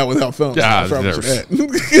 somebody's coming out without thumbs. Ah, I promise you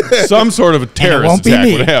that. Some sort of a terrorist attack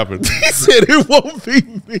would happen. He said it won't be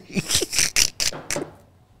me.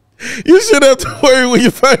 You should have to worry when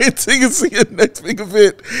you're buying tickets to your next big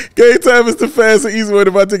event. Game Time is the fast and easy way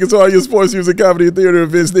to buy tickets to all your sports, music, comedy, and theater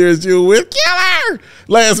events near you with killer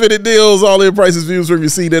last-minute deals, all-in prices, views from your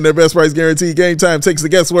seat, and their best price guarantee. Game Time takes the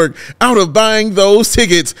guesswork out of buying those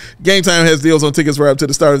tickets. Game Time has deals on tickets right up to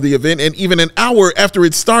the start of the event, and even an hour after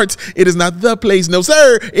it starts. It is not the place, no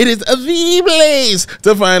sir. It is the place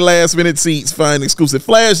to find last-minute seats, find exclusive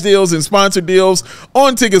flash deals and sponsor deals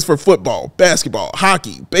on tickets for football, basketball,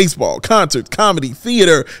 hockey, baseball, concerts, comedy,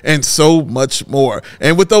 theater, and so much more.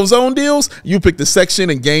 And with those own deals, you pick the section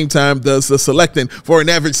and Game Time does the selecting for an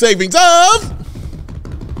average savings of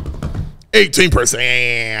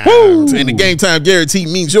 18%. Woo! And the Game Time guarantee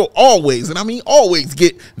means you'll always, and I mean always,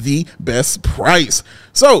 get the best price.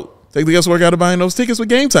 So take the guesswork out of buying those tickets with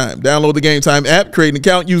Game Time. Download the Game Time app, create an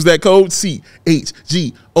account, use that code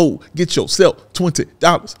CHGO. Get yourself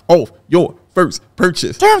 $20 off your first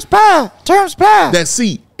purchase. Terms apply. That's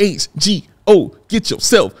CHGO. Get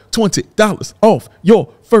yourself $20 off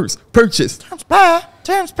your first purchase. Terms apply.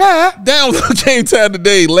 Download Game Time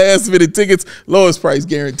today. Last minute tickets, lowest price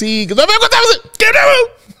guaranteed. Because what time is it? Game Time.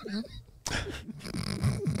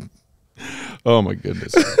 Oh my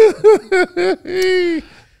goodness.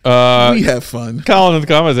 We have fun. Colin in the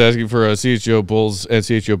comments asking for a CHGO Bulls and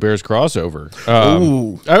CHGO Bears crossover.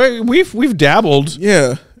 Ooh. I mean, we've dabbled.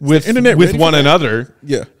 Yeah. With one another.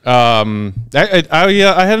 Yeah. I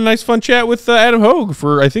had a nice fun chat with Adam Hogue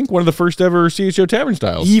for I think one of the first ever CHGO Tavern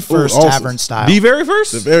Styles. The first Tavern Style. The very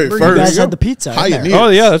first. The very first. You guys had the pizza. Pioneers. Oh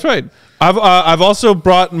yeah, that's right. I've also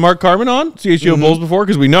brought Mark Carmen on CHGO Bulls before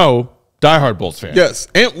because we know diehard Bulls fan. Yes,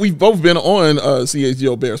 and we've both been on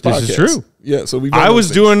CHGO Bears podcast. This is true. Yeah, so I was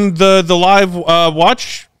doing the live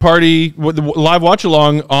watch party, the live watch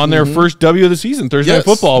along on their first W of the season, Thursday Night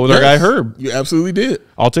Football with our guy Herb. You absolutely did.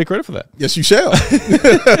 I'll take credit for that. Yes, you shall.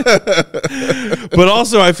 But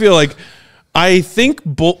also, I think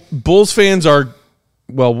Bulls fans are,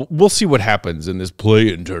 well, we'll see what happens in this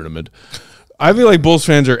play-in tournament. I feel like Bulls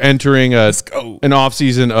fans are entering an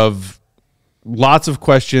offseason of lots of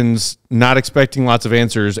questions, not expecting lots of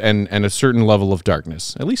answers, and a certain level of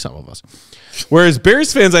darkness, at least some of us. Whereas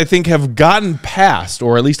Bears fans, I think, have gotten past,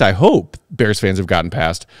 or at least I hope Bears fans have gotten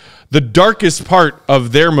past, the darkest part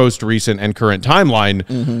of their most recent and current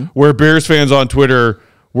timeline, where Bears fans on Twitter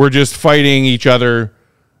were just fighting each other,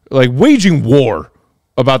 like waging war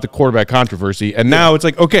about the quarterback controversy. And now it's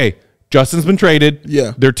like, okay, Justin's been traded.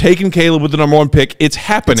 Yeah. They're taking Caleb with the #1 pick. It's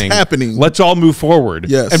happening. It's happening. Let's all move forward.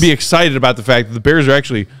 Yes. And be excited about the fact that the Bears are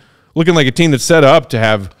actually looking like a team that's set up to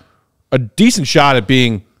have a decent shot at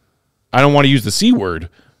being, I don't want to use the C word,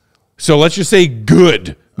 so let's just say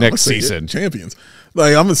good next season. Champions. Like,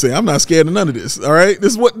 I'm going to say, I'm not scared of none of this, all right?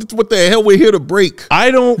 This is what the hell we're here to break.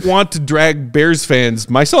 I don't want to drag Bears fans,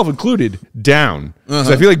 myself included, down. Because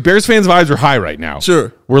I feel like Bears fans' vibes are high right now.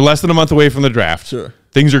 Sure. We're less than a month away from the draft. Sure.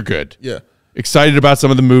 Things are good. Yeah. Excited about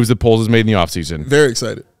some of the moves that Poles has made in the offseason. Very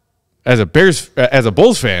excited. As a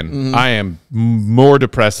Bulls fan, I am more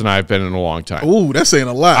depressed than I've been in a long time. Ooh, that's saying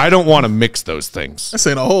a lot. I don't want to mix those things. That's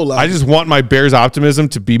saying a whole lot. I just want my Bears optimism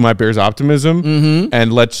to be my Bears optimism,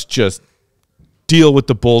 and let's just deal with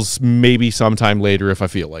the Bulls maybe sometime later if I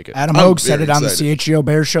feel like it. Adam Hogue said it on the CHGO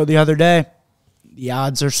Bears show the other day. The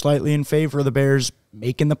odds are slightly in favor of the Bears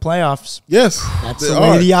making the playoffs. Yes. That's the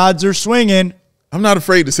way the odds are swinging. I'm not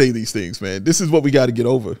afraid to say these things, man. This is what we got to get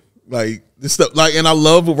over. Like this stuff, and I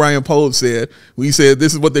love what Ryan Poles said. When he said,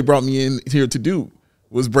 "This is what they brought me in here to do,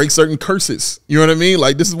 was break certain curses." You know what I mean?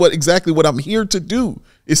 Like this is exactly what I'm here to do.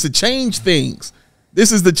 Is to change things.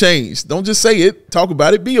 This is the change. Don't just say it. Talk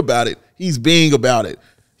about it. Be about it. He's being about it.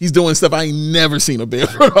 He's doing stuff I ain't never seen a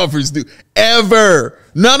Bears front office do ever.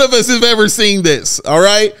 None of us have ever seen this. All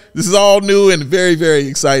right, this is all new and very, very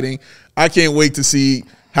exciting. I can't wait to see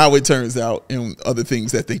how it turns out and other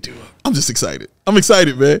things that they do. I'm just excited. I'm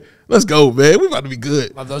excited, man. Let's go, man. We're about to be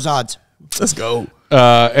good. Love those odds. Let's go.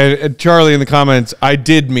 And Charlie in the comments, I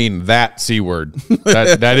did mean that C word.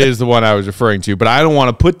 That is the one I was referring to, but I don't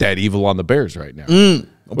want to put that evil on the Bears right now.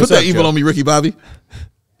 Put that evil on me, Ricky Bobby.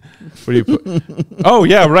 What do you put? Oh,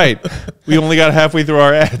 yeah, right. We only got halfway through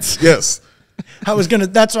our ads. Yes.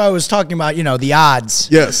 That's what I was talking about, the odds.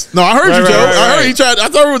 Yes. No, I heard you, Joe. I heard he tried. I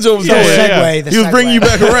thought Joe was going. Segue. He was bringing you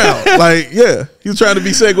back around. He was trying to be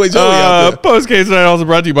Segway Joey out there. Postgame tonight also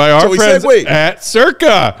brought to you by our Joey friends Segway. at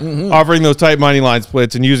Circa, offering those tight money line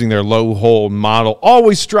splits and using their low hold model,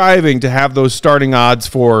 always striving to have those starting odds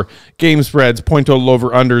for game spreads, point total over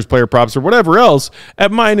unders, player props, or whatever else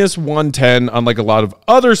at minus 110, unlike a lot of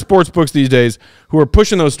other sports books these days who are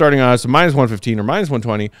pushing those starting odds to minus 115 or minus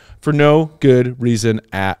 120 for no good reason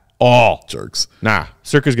at all. Jerks. Nah,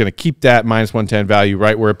 Circa's going to keep that minus 110 value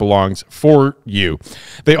right where it belongs for you.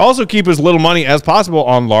 They also keep as little money as possible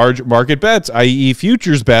on large market bets, i.e.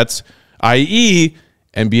 futures bets, i.e.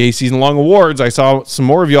 NBA season-long awards. I saw some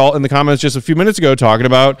more of y'all in the comments just a few minutes ago talking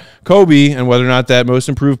about Kobe and whether or not that most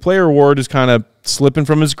improved player award is kind of slipping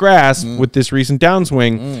from his grasp with this recent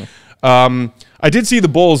downswing. I did see the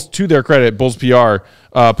Bulls, to their credit, Bulls PR,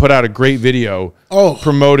 put out a great video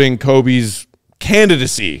promoting Kobe's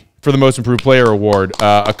candidacy for the Most Improved Player Award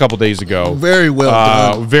a couple days ago. Very well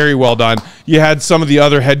done. Very well done. You had some of the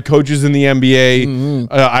other head coaches in the NBA,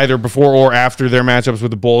 either before or after their matchups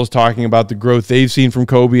with the Bulls, talking about the growth they've seen from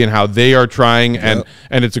Kobe and how they are trying, and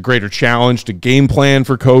it's a greater challenge to game plan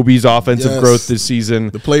for Kobe's offensive growth this season.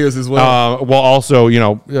 The players as well. While also,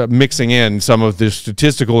 mixing in some of the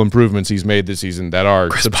statistical improvements he's made this season that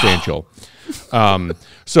are substantial.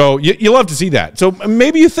 So you love to see that. So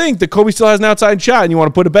maybe you think that Kobe still has an outside shot and you want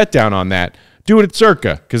to put a bet down on that. Do it at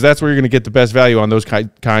Circa, because that's where you're going to get the best value on those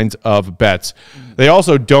kinds of bets. They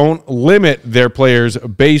also don't limit their players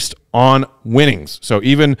based on winnings. So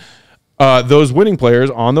even those winning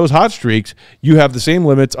players on those hot streaks, you have the same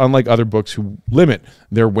limits, unlike other books who limit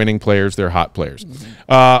their winning players, their hot players.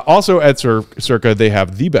 Also at Circa, they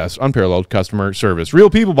have the best unparalleled customer service.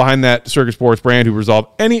 Real people behind that Circa Sports brand who resolve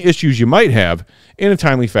any issues you might have in a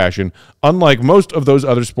timely fashion, unlike most of those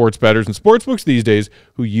other sports bettors and sports books these days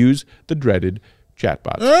who use the dreaded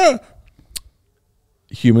chatbots.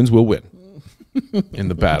 Humans will win in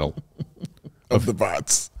the battle of the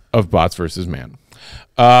bots. Of bots versus man.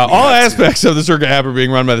 All aspects of the Circa app are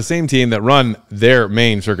being run by the same team that run their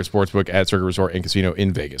main Circa Sportsbook at Circa Resort and Casino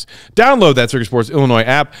in Vegas. Download that Circa Sports Illinois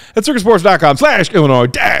app at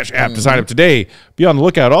circasports.com/Illinois-app to sign up today. Be on the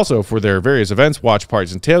lookout also for their various events, watch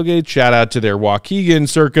parties and tailgates. Shout out to their Waukegan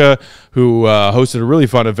Circa, who hosted a really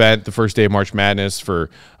fun event the first day of March Madness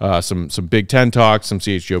for some Big Ten talk, some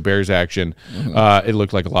CHGO Bears action. It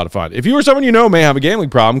looked like a lot of fun. If you or someone you know may have a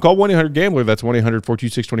gambling problem, call 1-800-GAMBLER. That's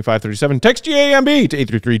 1-800-426-2537. Text GAMB to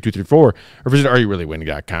 833-234 or visit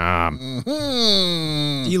areyoureallywinning.com.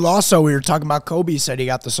 You also, we were talking about Kobe, said he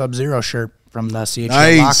got the Sub-Zero shirt from the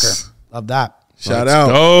CHGO locker. Love that. Shout out.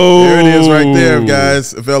 Go. There it is right there,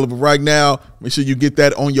 guys. Available right now. Make sure you get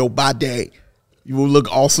that on your body. You will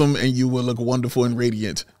look awesome and you will look wonderful and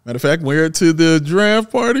radiant. Matter of fact, wear it to the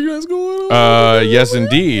draft party that's going on. Yes,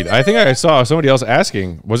 indeed. I think I saw somebody else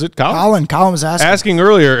asking. Was it Colin? Colin was asking. Asking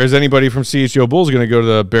earlier, is anybody from CHGO Bulls going to go to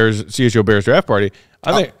the CHGO Bears draft party?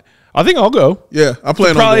 I think I'll go. Yeah, I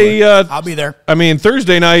plan on going. I'll be there. I mean,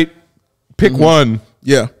 Thursday night, pick one.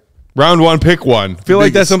 Yeah. Round one, pick one. Feel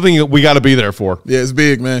like that's something we got to be there for. Yeah, it's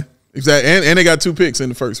big, man. Exactly. And they got 2 picks in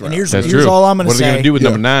the first round. Here's all I'm going to say. What are they going to do with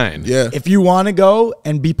number 9? Yeah. If you want to go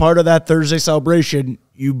and be part of that Thursday celebration,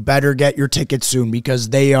 you better get your tickets soon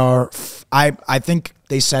because they are, I think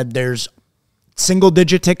they said there's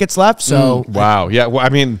single-digit tickets left. So wow. Yeah. Well, I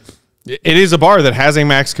mean, it is a bar that has a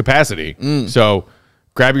max capacity. So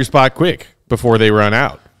grab your spot quick before they run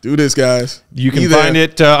out. Do this, guys. You can find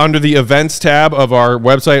it under the events tab of our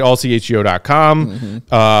website, allchgo.com.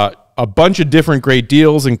 A bunch of different great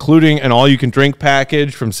deals, including an all-you-can-drink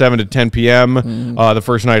package from 7 to 10 p.m. The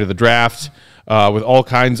first night of the draft, with all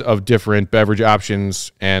kinds of different beverage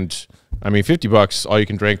options. And, I mean, $50, all you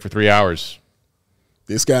can drink for 3 hours.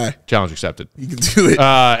 This guy. Challenge accepted. You can do it.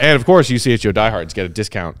 And, of course, you CHGO diehards get a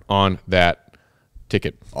discount on that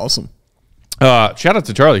ticket. Awesome. Shout out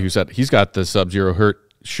to Charlie, who said he's got the Sub-Zero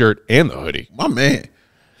shirt and the hoodie. My man.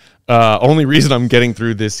 Only reason I'm getting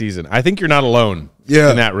through this season. I think you're not alone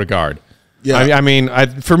in that regard. Yeah. I mean,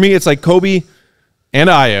 for me, it's like Kobe and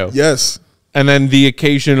Ayo. Yes. And then the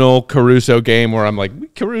occasional Caruso game where I'm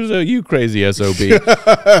like, Caruso, you crazy SOB.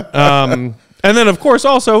 And then, of course,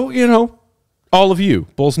 also, all of you,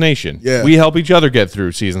 Bulls Nation. Yeah. We help each other get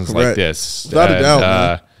through seasons like Correct. this. Without a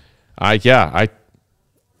doubt, man.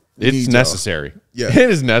 It's necessary. Yeah. It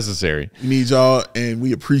is necessary. We need y'all, and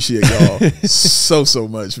we appreciate y'all so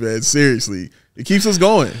much, man. Seriously. It keeps us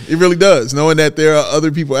going. It really does, knowing that there are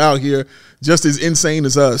other people out here just as insane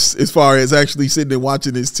as us as far as actually sitting and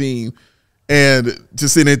watching this team and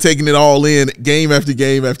just sitting and taking it all in game after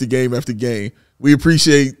game after game after game. We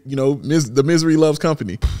appreciate, the misery loves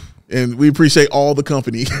company. And we appreciate all the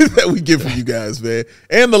company that we get from you guys, man.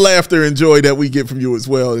 And the laughter and joy that we get from you as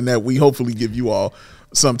well, and that we hopefully give you all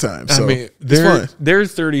sometimes. So they're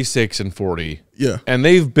 36-40. Yeah. And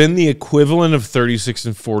they've been the equivalent of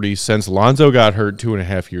 36-40 since Lonzo got hurt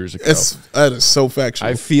 2.5 years ago. That is so factual.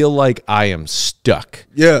 I feel like I am stuck.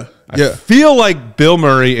 Yeah. I feel like Bill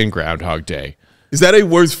Murray in Groundhog Day. Is that a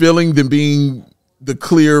worse feeling than being the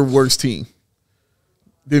clear worst team?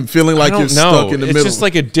 Than feeling like you're stuck in the middle? It's just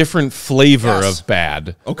like a different flavor of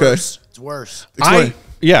bad. Okay. It's worse.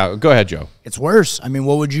 Yeah, go ahead, Joe. It's worse. I mean,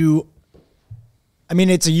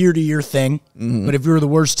 it's a year-to-year thing, but if you were the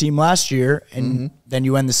worst team last year and then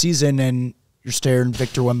you end the season and you're staring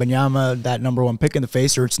Victor Wembanyama, that number 1 pick in the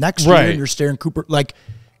face, or it's next year and you're staring Cooper, like,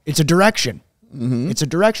 it's a direction. It's a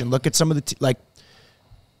direction. Look at some of the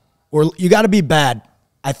or you got to be bad,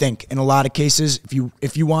 I think, in a lot of cases.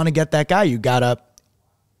 If you want to get that guy,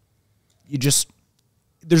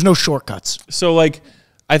 there's no shortcuts. So, I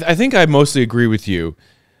think I mostly agree with you.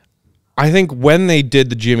 I think when they did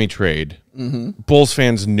the Jimmy trade, Bulls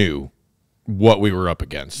fans knew what we were up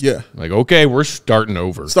against. Yeah. Like, okay, we're starting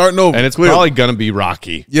over. And it's probably going to be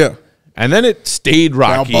rocky. Yeah. And then it stayed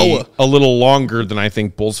rocky Balboa. a little longer than I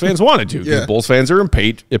think Bulls fans wanted to. Yeah. Bulls fans are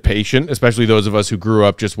impatient, especially those of us who grew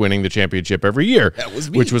up just winning the championship every year. That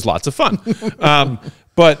was me. Which was lots of fun.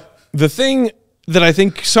 But the thing that I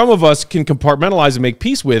think some of us can compartmentalize and make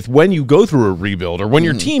peace with when you go through a rebuild or when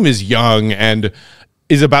your team is young and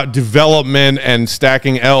is about development and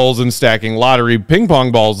stacking L's and stacking lottery ping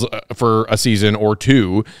pong balls for a season or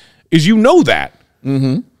two is that.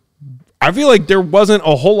 I feel like there wasn't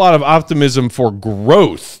a whole lot of optimism for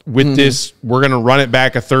growth with this we're going to run it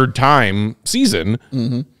back a third time season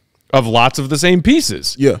of lots of the same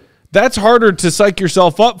pieces. Yeah. That's harder to psych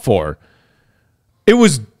yourself up for. It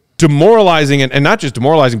was demoralizing and not just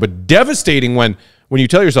demoralizing, but devastating when you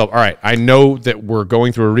tell yourself, all right, I know that we're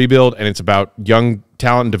going through a rebuild and it's about young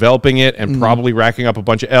talent and developing it and probably racking up a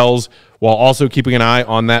bunch of L's while also keeping an eye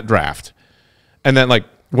on that draft. And then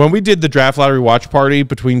when we did the draft lottery watch party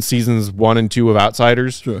between seasons 1 and 2 of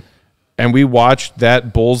Outsiders, and we watched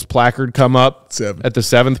that Bulls placard come up at the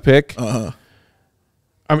 7th pick.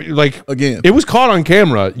 I mean, again, it was caught on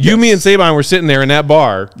camera. You, me, and Sabine were sitting there in that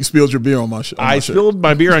bar. You spilled your beer on my shirt. I spilled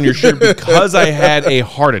my beer on your shirt because I had a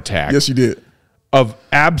heart attack. Yes, you did. Of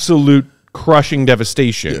absolute crushing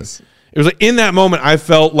devastation. Yes. It was in that moment, I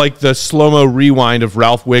felt like the slow-mo rewind of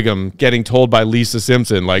Ralph Wiggum getting told by Lisa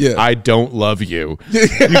Simpson, I don't love you. You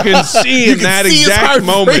can see in that exact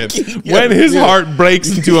moment when his heart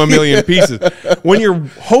breaks into a million pieces. When you're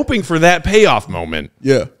hoping for that payoff moment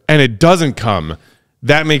and it doesn't come,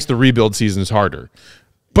 that makes the rebuild seasons harder.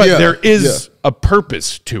 But there is a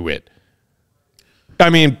purpose to it. I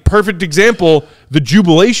mean, perfect example, the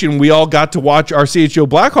jubilation we all got to watch our CHGO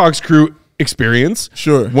Blackhawks crew experience.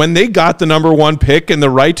 Sure. When they got the number 1 pick and the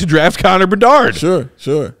right to draft Connor Bedard.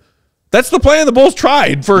 Sure. That's the plan the Bulls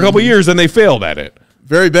tried for a couple years and they failed at it.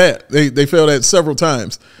 Very bad. They failed at it several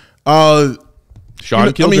times. Sean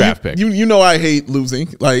Kill draft pick. I hate losing.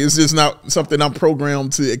 It's just not something I'm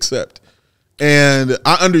programmed to accept. And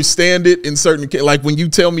I understand it in certain cases. Like when you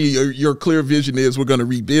tell me your clear vision is we're going to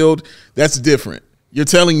rebuild, that's different. You're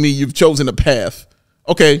telling me you've chosen a path.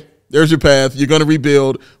 Okay, there's your path. You're going to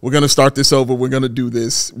rebuild. We're going to start this over. We're going to do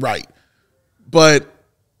this right. But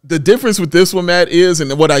the difference with this one, Matt, is,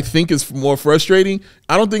 and what I think is more frustrating,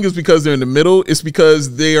 I don't think it's because they're in the middle. It's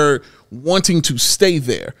because they are wanting to stay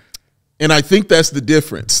there. And I think that's the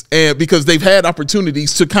difference. And because they've had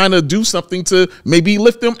opportunities to kind of do something to maybe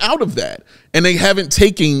lift them out of that. And they haven't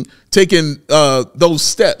taken those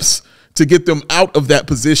steps to get them out of that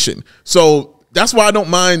position. So that's why I don't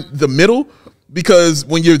mind the middle, because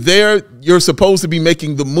when you're there, you're supposed to be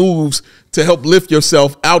making the moves to help lift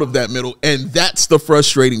yourself out of that middle. And that's the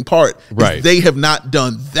frustrating part. Right. They have not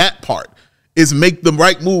done that part. Is make the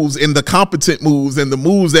right moves and the competent moves and the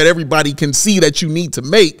moves that everybody can see that you need to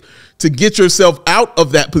make to get yourself out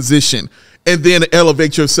of that position and then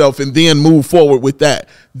elevate yourself and then move forward with that.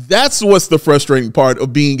 That's what's the frustrating part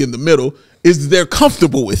of being in the middle, is they're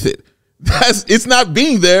comfortable with it. It's not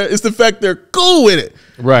being there. It's the fact they're cool with it.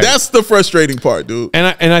 Right. That's the frustrating part, dude.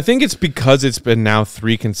 And I think it's because it's been now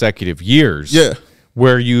 3 consecutive years. Yeah.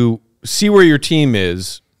 Where you see where your team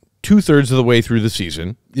is 2/3 of the way through the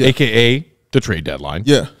season, a.k.a. the trade deadline.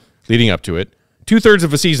 Yeah. Leading up to it. 2/3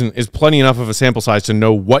 of a season is plenty enough of a sample size to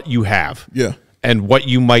know what you have. Yeah. And what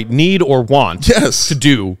you might need or want Yes. to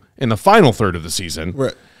do in the final third of the season.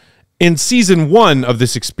 Right. In season 1 of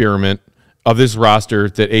this experiment, of this roster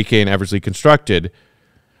that AK and Eversley constructed,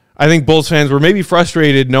 I think Bulls fans were maybe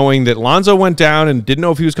frustrated knowing that Lonzo went down and didn't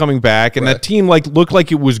know if he was coming back, and that team looked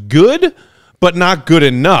like it was good, but not good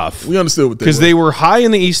enough. We understood what because they were high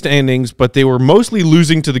in the East standings, but they were mostly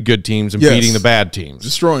losing to the good teams and beating the bad teams,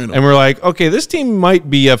 destroying them. And we're like, okay, this team might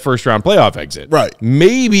be a first-round playoff exit. Right.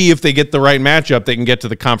 Maybe if they get the right matchup, they can get to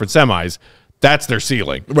the conference semis. That's their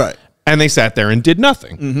ceiling. Right. And they sat there and did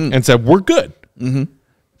nothing and said, we're good.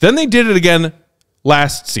 Then they did it again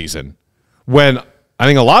last season when I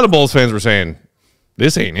think a lot of Bulls fans were saying,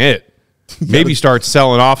 this ain't it. Maybe start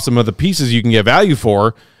selling off some of the pieces you can get value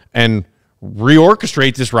for and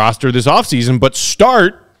reorchestrate this roster this offseason, but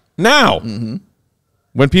start now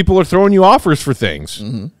when people are throwing you offers for things.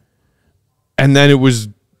 And then it was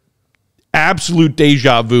absolute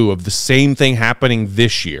deja vu of the same thing happening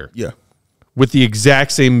this year. Yeah. With the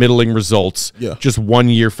exact same middling results, Yeah. just 1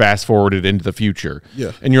 year fast forwarded into the future.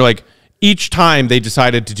 Yeah. And you're like, each time they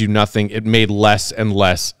decided to do nothing, it made less and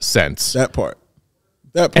less sense. That part.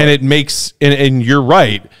 And it makes, and you're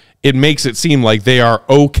right, it makes it seem like they are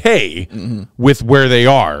okay with where they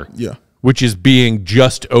are. Yeah. Which is being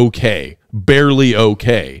just okay, barely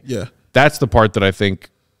okay. Yeah. That's the part that I think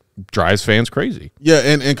drives fans crazy. Yeah,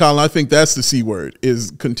 and Colin, I think that's the C word,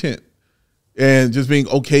 is content. And just being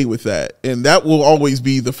okay with that. And that will always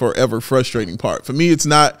be the forever frustrating part. For me, it's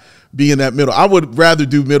not being that middle. I would rather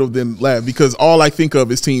do middle than lab because all I think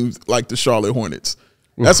of is teams like the Charlotte Hornets.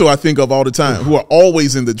 That's who I think of all the time, who are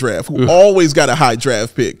always in the draft, who always got a high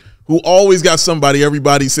draft pick, who always got somebody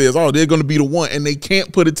everybody says, oh, they're going to be the one, and they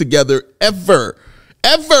can't put it together ever.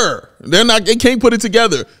 Ever. They can't put it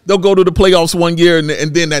together. They'll go to the playoffs 1 year, and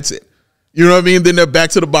then that's it. You know what I mean? Then they're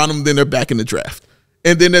back to the bottom, then they're back in the draft.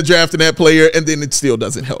 And then they're drafting that player, and then it still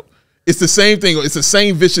doesn't help. It's the same thing. It's the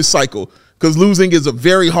same vicious cycle because losing is a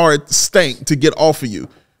very hard stank to get off of you.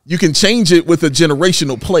 You can change it with a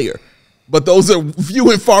generational player, but those are few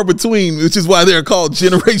and far between, which is why they're called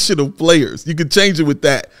generational players. You can change it with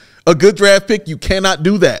that. A good draft pick, you cannot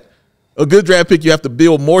do that. A good draft pick, you have to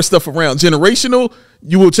build more stuff around. Generational,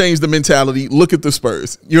 you will change the mentality. Look at the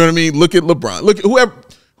Spurs. You know what I mean? Look at LeBron. Look at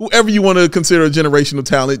whoever you want to consider a generational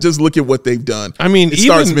talent, just look at what they've done. I mean, it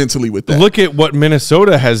starts mentally with that. Look at what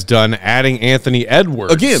Minnesota has done, adding Anthony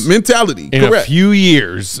Edwards. Again, mentality. In correct. a few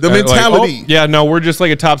years. The mentality. We're just like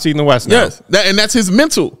a top seed in the West now. Yes, and that's his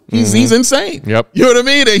mental. He's insane. Yep. You know what I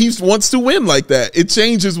mean? And he wants to win like that. It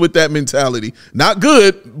changes with that mentality. Not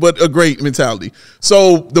good, but a great mentality.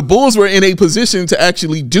 So the Bulls were in a position to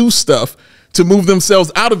actually do stuff to move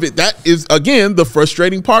themselves out of it. That is, again, the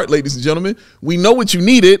frustrating part, ladies and gentlemen. We know what you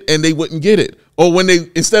needed, and they wouldn't get it. Or when they,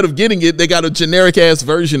 instead of getting it, they got a generic-ass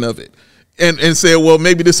version of it and said, well,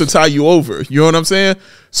 maybe this will tie you over. You know what I'm saying?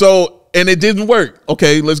 So, and it didn't work.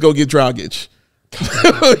 Okay, let's go get Dragic.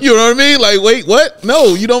 You know what I mean? Like, wait, what?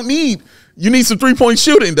 No, you don't need. You need some three-point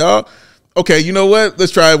shooting, dog. Okay, you know what?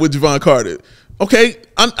 Let's try it with Javon Carter. Okay,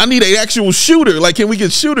 I need an actual shooter. Like, can we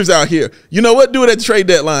get shooters out here? You know what? Do it at the trade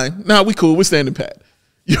deadline. Nah, we cool. We're standing pat.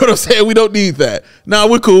 You know what I'm saying? We don't need that. Nah,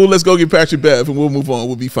 we're cool. Let's go get Patrick Bev, and we'll move on.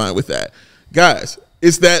 We'll be fine with that. Guys,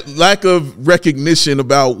 it's that lack of recognition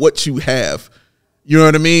about what you have. You know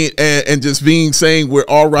what I mean? And just saying we're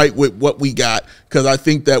all right with what we got, because I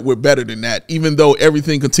think that we're better than that, even though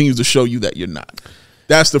everything continues to show you that you're not.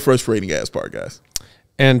 That's the frustrating ass part, guys.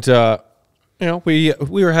 And, we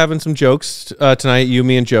were having some jokes tonight, you,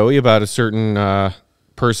 me, and Joey, about a certain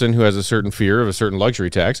person who has a certain fear of a certain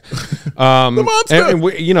luxury tax. The monster.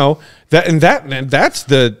 And that's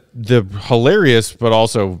the hilarious but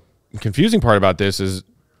also confusing part about this is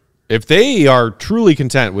if they are truly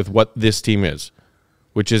content with what this team is,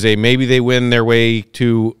 which is maybe they win their way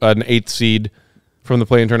to an 8th seed from the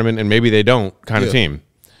play-in tournament and maybe they don't kind of team,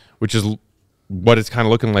 which is what it's kind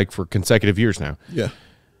of looking like for consecutive years now. Yeah.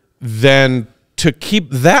 Then to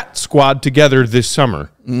keep that squad together this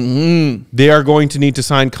summer, they are going to need to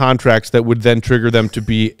sign contracts that would then trigger them to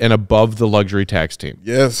be an above the luxury tax team.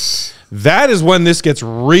 Yes. That is when this gets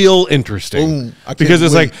real interesting. Because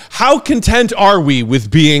it's like, how content are we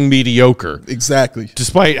with being mediocre? Exactly.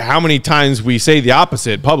 Despite how many times we say the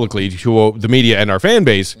opposite publicly to the media and our fan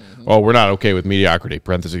base. Oh, we're not okay with mediocrity.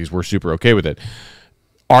 Parentheses, we're super okay with it.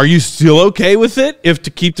 Are you still okay with it if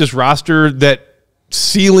to keep this roster that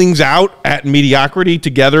ceilings out at mediocrity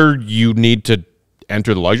together, you need to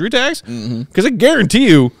enter the luxury tax? Because I guarantee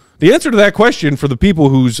you the answer to that question for the people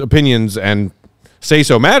whose opinions and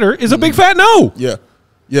say-so matter is a big fat no. Yeah.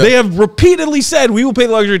 They have repeatedly said we will pay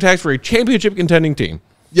the luxury tax for a championship contending team.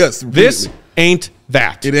 Yes. This ain't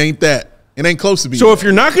that. It ain't that. It ain't close to being So that. if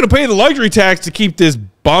you're not going to pay the luxury tax to keep this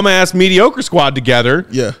bum-ass mediocre squad together,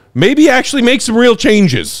 maybe actually make some real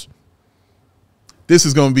changes. This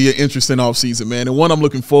is going to be an interesting offseason, man, and one I'm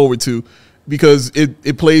looking forward to because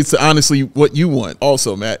it plays to honestly what you want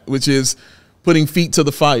also, Matt, which is putting feet to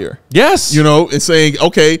the fire. Yes. You know, and saying,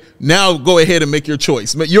 okay, now go ahead and make your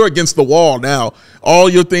choice. You're against the wall now. All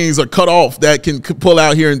your things are cut off that can pull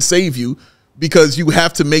out here and save you because you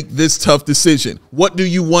have to make this tough decision. What do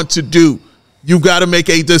you want to do? You got to make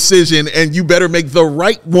a decision, and you better make the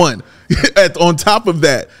right one. On top of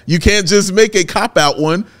that, you can't just make a cop-out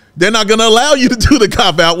one. They're not going to allow you to do the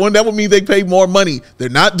cop-out one. That would mean they pay more money. They're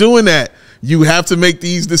not doing that. You have to make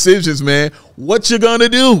these decisions, man. What you going to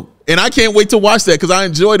do? And I can't wait to watch that because I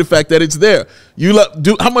enjoy the fact that it's there.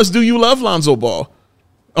 How much do you love Lonzo Ball?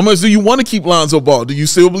 How much do you want to keep Lonzo Ball? Do you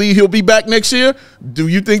still believe he'll be back next year? Do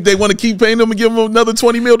you think they want to keep paying him and give him another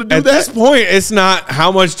 $20 million to do that? At this point, it's not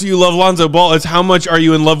how much do you love Lonzo Ball. It's how much are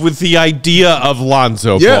you in love with the idea of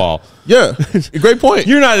Lonzo Ball. Yeah, great point.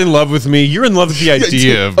 You're not in love with me. You're in love with the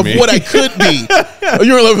idea of me. What I could be.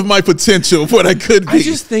 You're in love with my potential of what I could be. I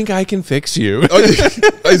just think I can fix you.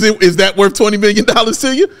 Is that worth $20 million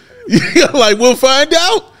to you? Like, we'll find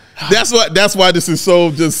out. That's why this is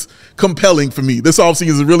so just compelling for me. This offseason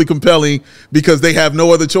is really compelling because they have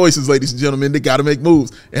no other choices, ladies and gentlemen. They got to make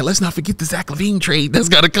moves. And let's not forget the Zach LaVine trade. That's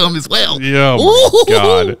got to come as well. Yeah, oh my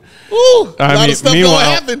God. A lot of stuff meanwhile, gonna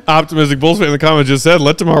happen. Optimistic Bulls fan in the comments just said,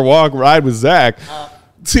 let DeMar walk, ride with Zach.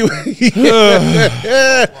 This is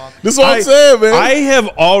what I'm saying, man. I have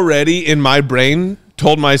already in my brain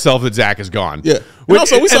told myself that Zach is gone. Yeah. And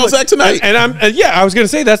also, we saw Zach tonight. And I was going to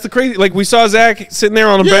say, that's the crazy. Like, we saw Zach sitting there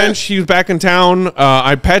on the bench. He was back in town.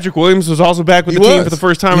 Patrick Williams was also back with the team for the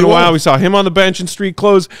first time in a while. We saw him on the bench in street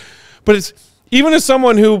clothes. But it's, even as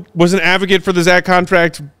someone who was an advocate for the Zach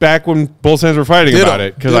contract back when Bulls fans were fighting about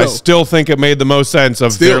it, because I still think it made the most sense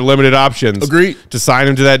of their limited options to sign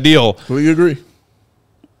him to that deal. We agree.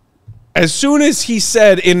 As soon as he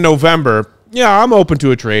said in November, yeah, I'm open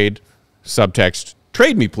to a trade, subtext,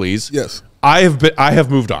 trade me, please. Yes. I have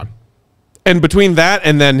moved on. And between that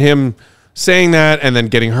and then him saying that and then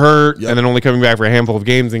getting hurt and then only coming back for a handful of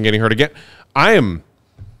games and getting hurt again,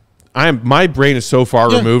 my brain is so far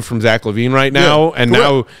removed from Zach LaVine right now. And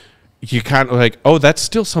now you kind of like, oh, that's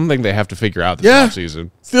still something they have to figure out this offseason.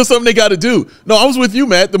 Still something they got to do. No, I was with you,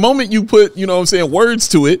 Matt. The moment you put, words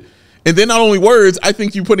to it, and then not only words, I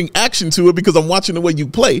think you're putting action to it because I'm watching the way you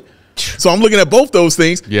play. So I'm looking at both those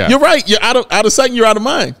things. Yeah. You're right. You're out of sight and you're out of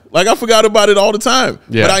mind. Like, I forgot about it all the time.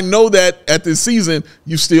 Yeah. But I know that at this season,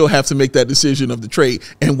 you still have to make that decision of the trade.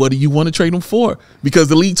 And what do you want to trade him for? Because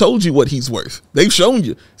the league told you what he's worth. They've shown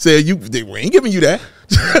you. Said they ain't giving you that.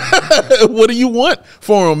 What do you want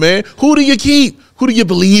for him, man? Who do you keep? Who do you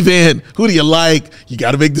believe in? Who do you like? You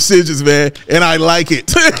got to make decisions, man. And I like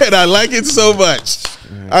it. And I like it so much.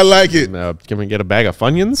 I like it. Can we get a bag of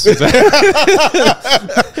Funyuns?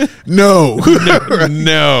 No.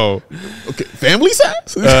 No. Okay. Family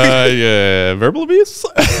size? Yeah. Verbal abuse?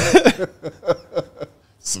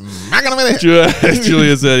 Smack him in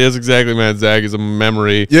Julia said, yes, exactly, man. Zach is a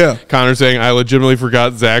memory. Yeah. Connor saying, I legitimately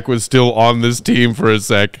forgot Zach was still on this team for a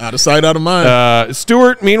sec. Out of sight, out of mind.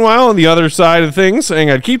 Stewart, meanwhile, on the other side of things,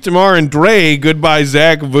 saying, I'd keep DeMar and Dre. Goodbye,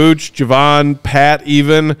 Zach, Vooch, Javon, Pat,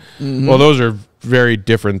 even. Well, those are very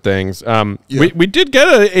different things. We did get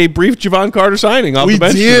a brief Javon Carter signing off the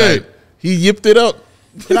bench tonight. He yipped it up.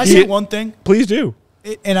 Can I say one thing? Please do.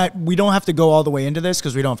 We don't have to go all the way into this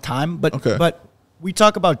because we don't have time. But we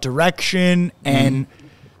talk about direction and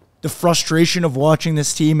the frustration of watching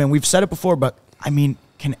this team, and we've said it before. But I mean,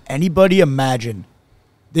 can anybody imagine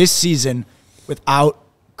this season without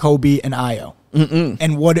Kobe and Ayo?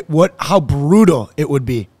 And how brutal it would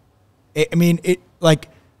be?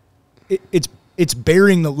 It's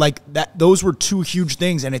bearing that. Those were two huge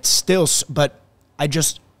things, and it's still. But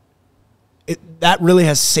that really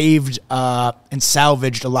has saved and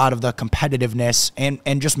salvaged a lot of the competitiveness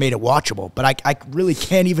and just made it watchable. But I really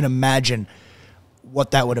can't even imagine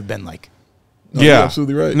what that would have been like. No, you're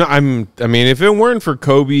absolutely right. No, I mean, if it weren't for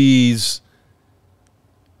Kobe's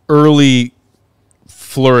early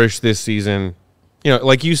flourish this season,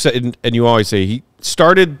 like you said, and you always say, he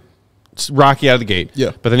started rocky out of the gate.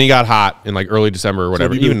 Yeah. But then he got hot in like early December or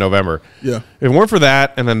whatever, even November. Yeah. If it weren't for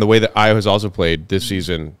that, and then the way that Ayo has also played this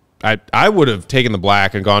season, I would have taken the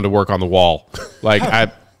black and gone to work on the wall. Like,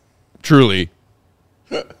 I truly,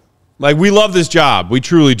 like, we love this job. We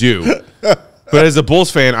truly do. But as a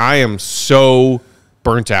Bulls fan, I am so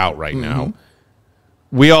burnt out right now.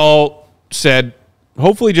 We all said,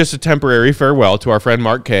 hopefully just a temporary farewell to our friend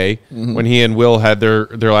Mark K when he and Will had their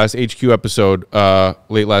last HQ episode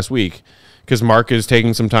late last week. Because Mark is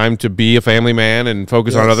taking some time to be a family man and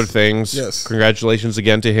focus on other things. Yes. Congratulations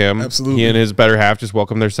again to him. Absolutely. He and his better half just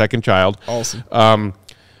welcomed their second child. Awesome.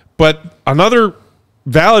 But another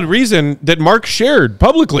valid reason that Mark shared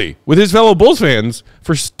publicly with his fellow Bulls fans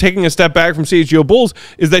for taking a step back from CHGO Bulls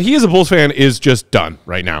is that he as a Bulls fan is just done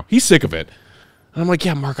right now. He's sick of it. And I'm like,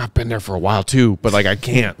 yeah, Mark, I've been there for a while too, but like I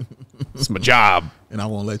can't. It's my job. And I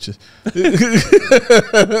won't let you.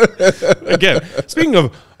 Again, speaking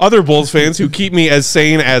of other Bulls fans who keep me as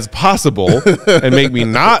sane as possible and make me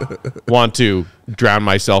not want to drown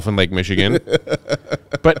myself in Lake Michigan.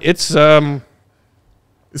 But it's a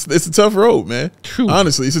tough road, man. True.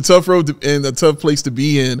 Honestly, it's a tough road and a tough place to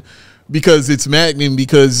be in because it's maddening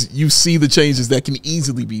because you see the changes that can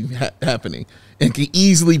easily be happening and can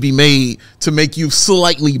easily be made to make you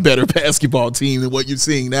slightly better basketball team than what you're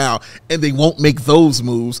seeing now. And they won't make those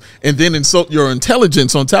moves and then insult your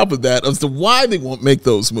intelligence on top of that as to why they won't make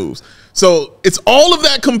those moves. So it's all of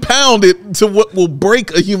that compounded to what will break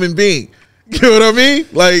a human being. You know what I mean?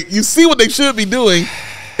 Like, you see what they should be doing,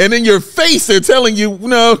 and in your face they're telling you,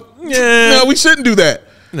 no, we shouldn't do that.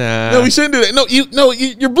 Nah. No, we shouldn't do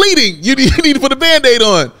that. You're bleeding. You need to put a Band-Aid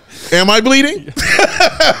on. Am I bleeding?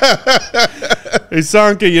 Hey,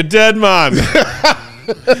 Sanka, you dead, man.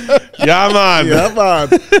 Yeah, man. Yeah, man.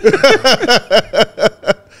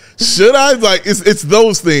 Should I? Like, it's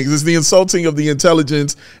those things. It's the insulting of the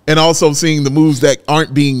intelligence and also seeing the moves that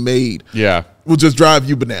aren't being made. Yeah. Will just drive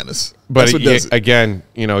you bananas. But That's what does it. Again,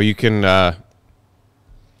 you can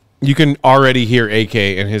already hear AK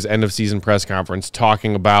in his end of season press conference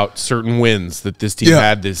talking about certain wins that this team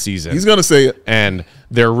had this season. He's going to say it. And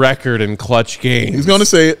their record in clutch games. He's going to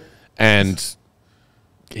say it. And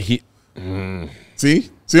See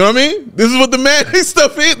what I mean? This is what the madness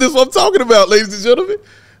stuff is. This is what I'm talking about, ladies and gentlemen.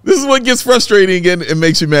 This is what gets frustrating and it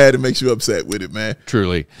makes you mad and makes you upset with it, man.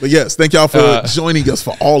 Truly. But yes, thank y'all for joining us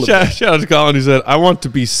for all of that. Shout out to Colin who said, I want to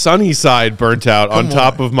be sunny side burnt out on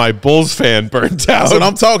top of my Bulls fan burnt out. That's what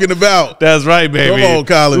I'm talking about. That's right, baby. Come on,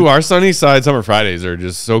 Colin. Ooh, our sunny side summer Fridays are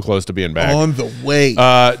just so close to being back. On the way.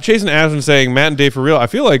 Chasing Aspen saying, Matt and Dave, for real, I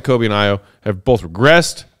feel like Kobe and Io have both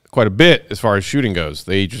regressed quite a bit as far as shooting goes.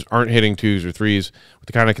 They just aren't hitting twos or threes with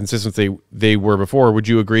the kind of consistency they were before. Would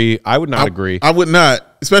you agree? I would not agree. I would not.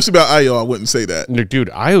 Especially about Io, I wouldn't say that. Dude,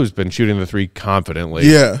 Io's been shooting the three confidently.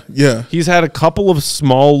 Yeah. He's had a couple of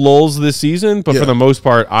small lulls this season, but for the most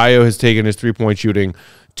part, Io has taken his three-point shooting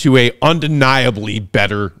to a undeniably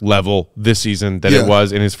better level this season than it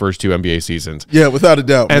was in his first two NBA seasons. Yeah, without a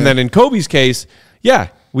doubt. And then in Kobe's case,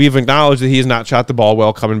 we've acknowledged that he has not shot the ball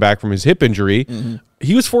well coming back from his hip injury.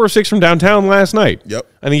 He was 4 of 6 from downtown last night. Yep.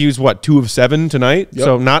 I think he was, 2 of 7 tonight? Yep.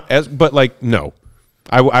 So not as, but no.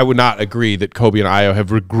 I would not agree that Kobe and Io have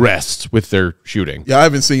regressed with their shooting. Yeah, I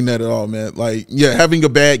haven't seen that at all, man. Like, having a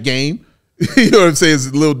bad game, you know what I'm saying, is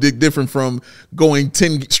a little different from going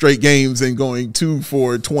 10 straight games and going 2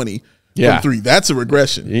 for 20 from 3. That's a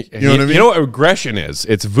regression. You know what I mean? You know what regression is?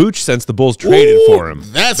 It's Vooch since the Bulls traded for him.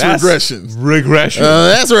 That's regression. Regression.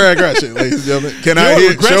 That's regression, ladies and gentlemen. Can I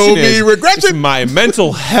show me regression? It's my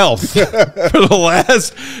mental health for the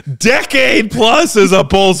last decade plus as a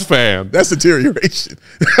Bulls fan. That's deterioration.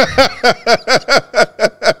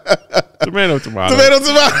 Tomato.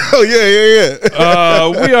 Yeah.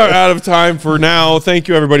 We are out of time for now. Thank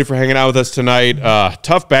you, everybody, for hanging out with us tonight.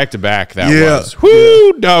 Tough back-to-back that was.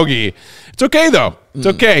 Woo, doggy. It's okay, though. It's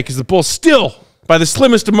okay, because the Bulls still, by the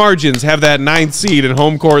slimmest of margins, have that 9th seed in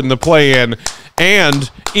home court in the play-in, and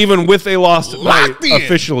even with a loss tonight,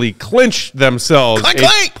 officially clinched themselves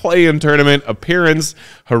a play-in tournament appearance.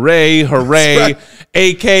 Hooray, hooray.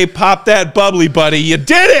 AK, pop that bubbly, buddy. You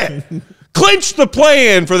did it! Clinched the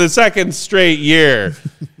play-in for the second straight year.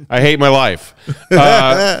 I hate my life.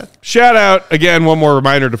 Shout out, again, one more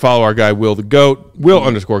reminder to follow our guy, Will the GOAT,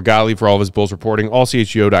 Will_Gottlieb for all of his Bulls reporting.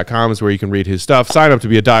 AllCHGO.com is where you can read his stuff. Sign up to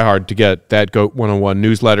be a diehard to get that GOAT 101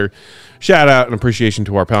 newsletter. Shout out and appreciation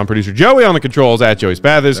to our pal and producer, Joey on the controls at Joey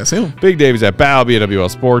Spathis. That's him. Big Davies at Balby at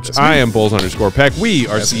WL Sports. I am Bulls_Peck. We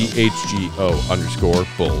are CHGO_Bulls.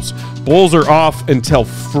 Bulls are off until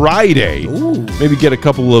Friday. Ooh. Maybe get a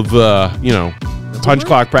couple of, punch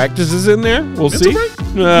clock practices in there. We'll see.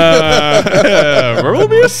 Verbal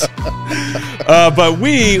abuse. But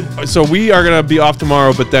we are going to be off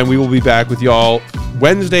tomorrow, but then we will be back with y'all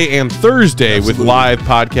Wednesday and Thursday with live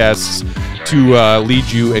podcasts to lead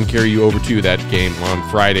you and carry you over to that game on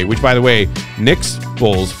Friday, which, by the way, Knicks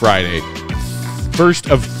Bulls Friday. First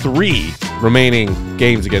of 3 remaining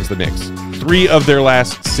games against the Knicks. 3 of their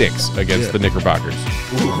last 6 against the Knickerbockers.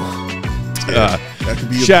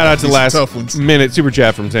 Shout out to the last minute super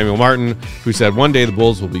chat from Samuel Martin, who said, one day the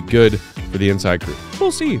Bulls will be good for the inside crew.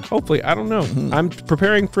 We'll see. Hopefully. I don't know. I'm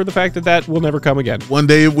preparing for the fact that will never come again. One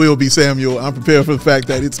day it will be, Samuel. I'm prepared for the fact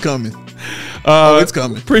that it's coming. It's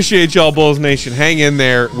coming. Appreciate y'all, Bulls Nation. Hang in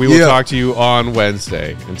there. We will talk to you on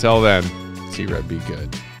Wednesday. Until then, see Red be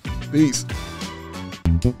good. Peace.